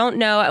if they don't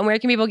know? And where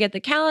can people get the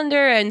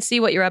calendar and see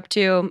what you're up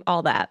to?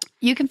 All that.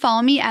 You can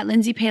follow me at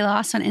Lindsay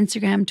Palos on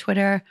Instagram,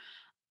 Twitter,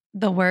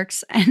 the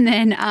works. And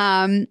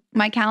then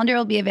my calendar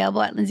will be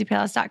available at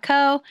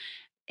lindsaypalos.co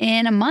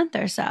in a month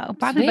or so,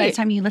 probably by the Sweet.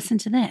 time you listen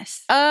to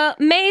this.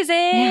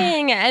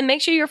 Amazing. Yeah. And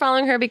make sure you're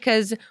following her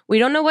because we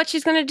don't know what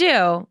she's going to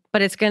do,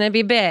 but it's going to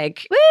be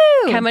big.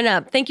 Woo! Coming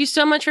up. Thank you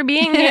so much for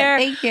being here.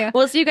 Thank you.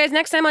 We'll see you guys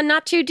next time on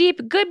Not Too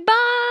Deep.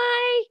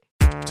 Goodbye.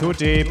 Too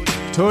deep,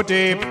 too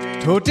deep,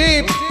 too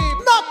deep,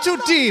 not too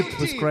deep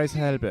with Grace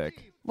Helbig.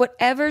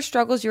 Whatever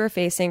struggles you are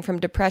facing, from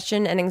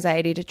depression and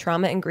anxiety to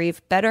trauma and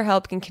grief,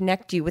 BetterHelp can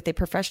connect you with a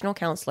professional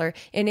counselor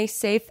in a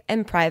safe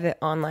and private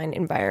online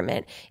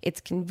environment. It's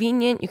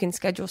convenient. You can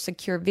schedule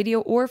secure video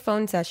or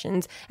phone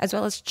sessions, as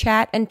well as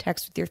chat and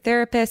text with your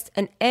therapist,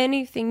 and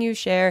anything you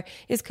share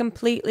is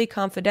completely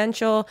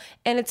confidential,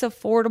 and it's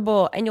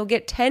affordable, and you'll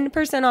get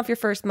 10% off your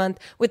first month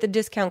with the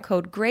discount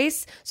code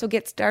GRACE. So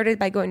get started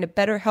by going to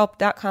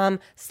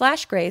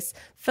betterhelp.com/grace,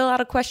 fill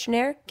out a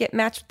questionnaire, get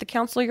matched with the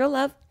counselor you'll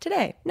love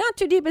today. Not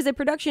Too Deep is a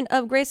production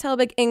of Grace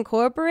Helbig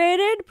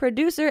Incorporated,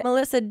 producer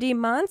Melissa D.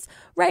 Montz,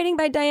 writing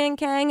by Diane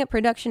Kang,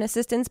 production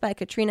assistance by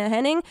Katrina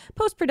Henning,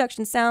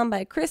 post-production sound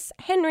by Chris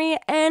Henry,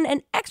 and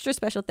an extra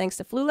special thanks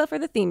to Flula for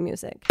the theme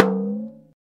music.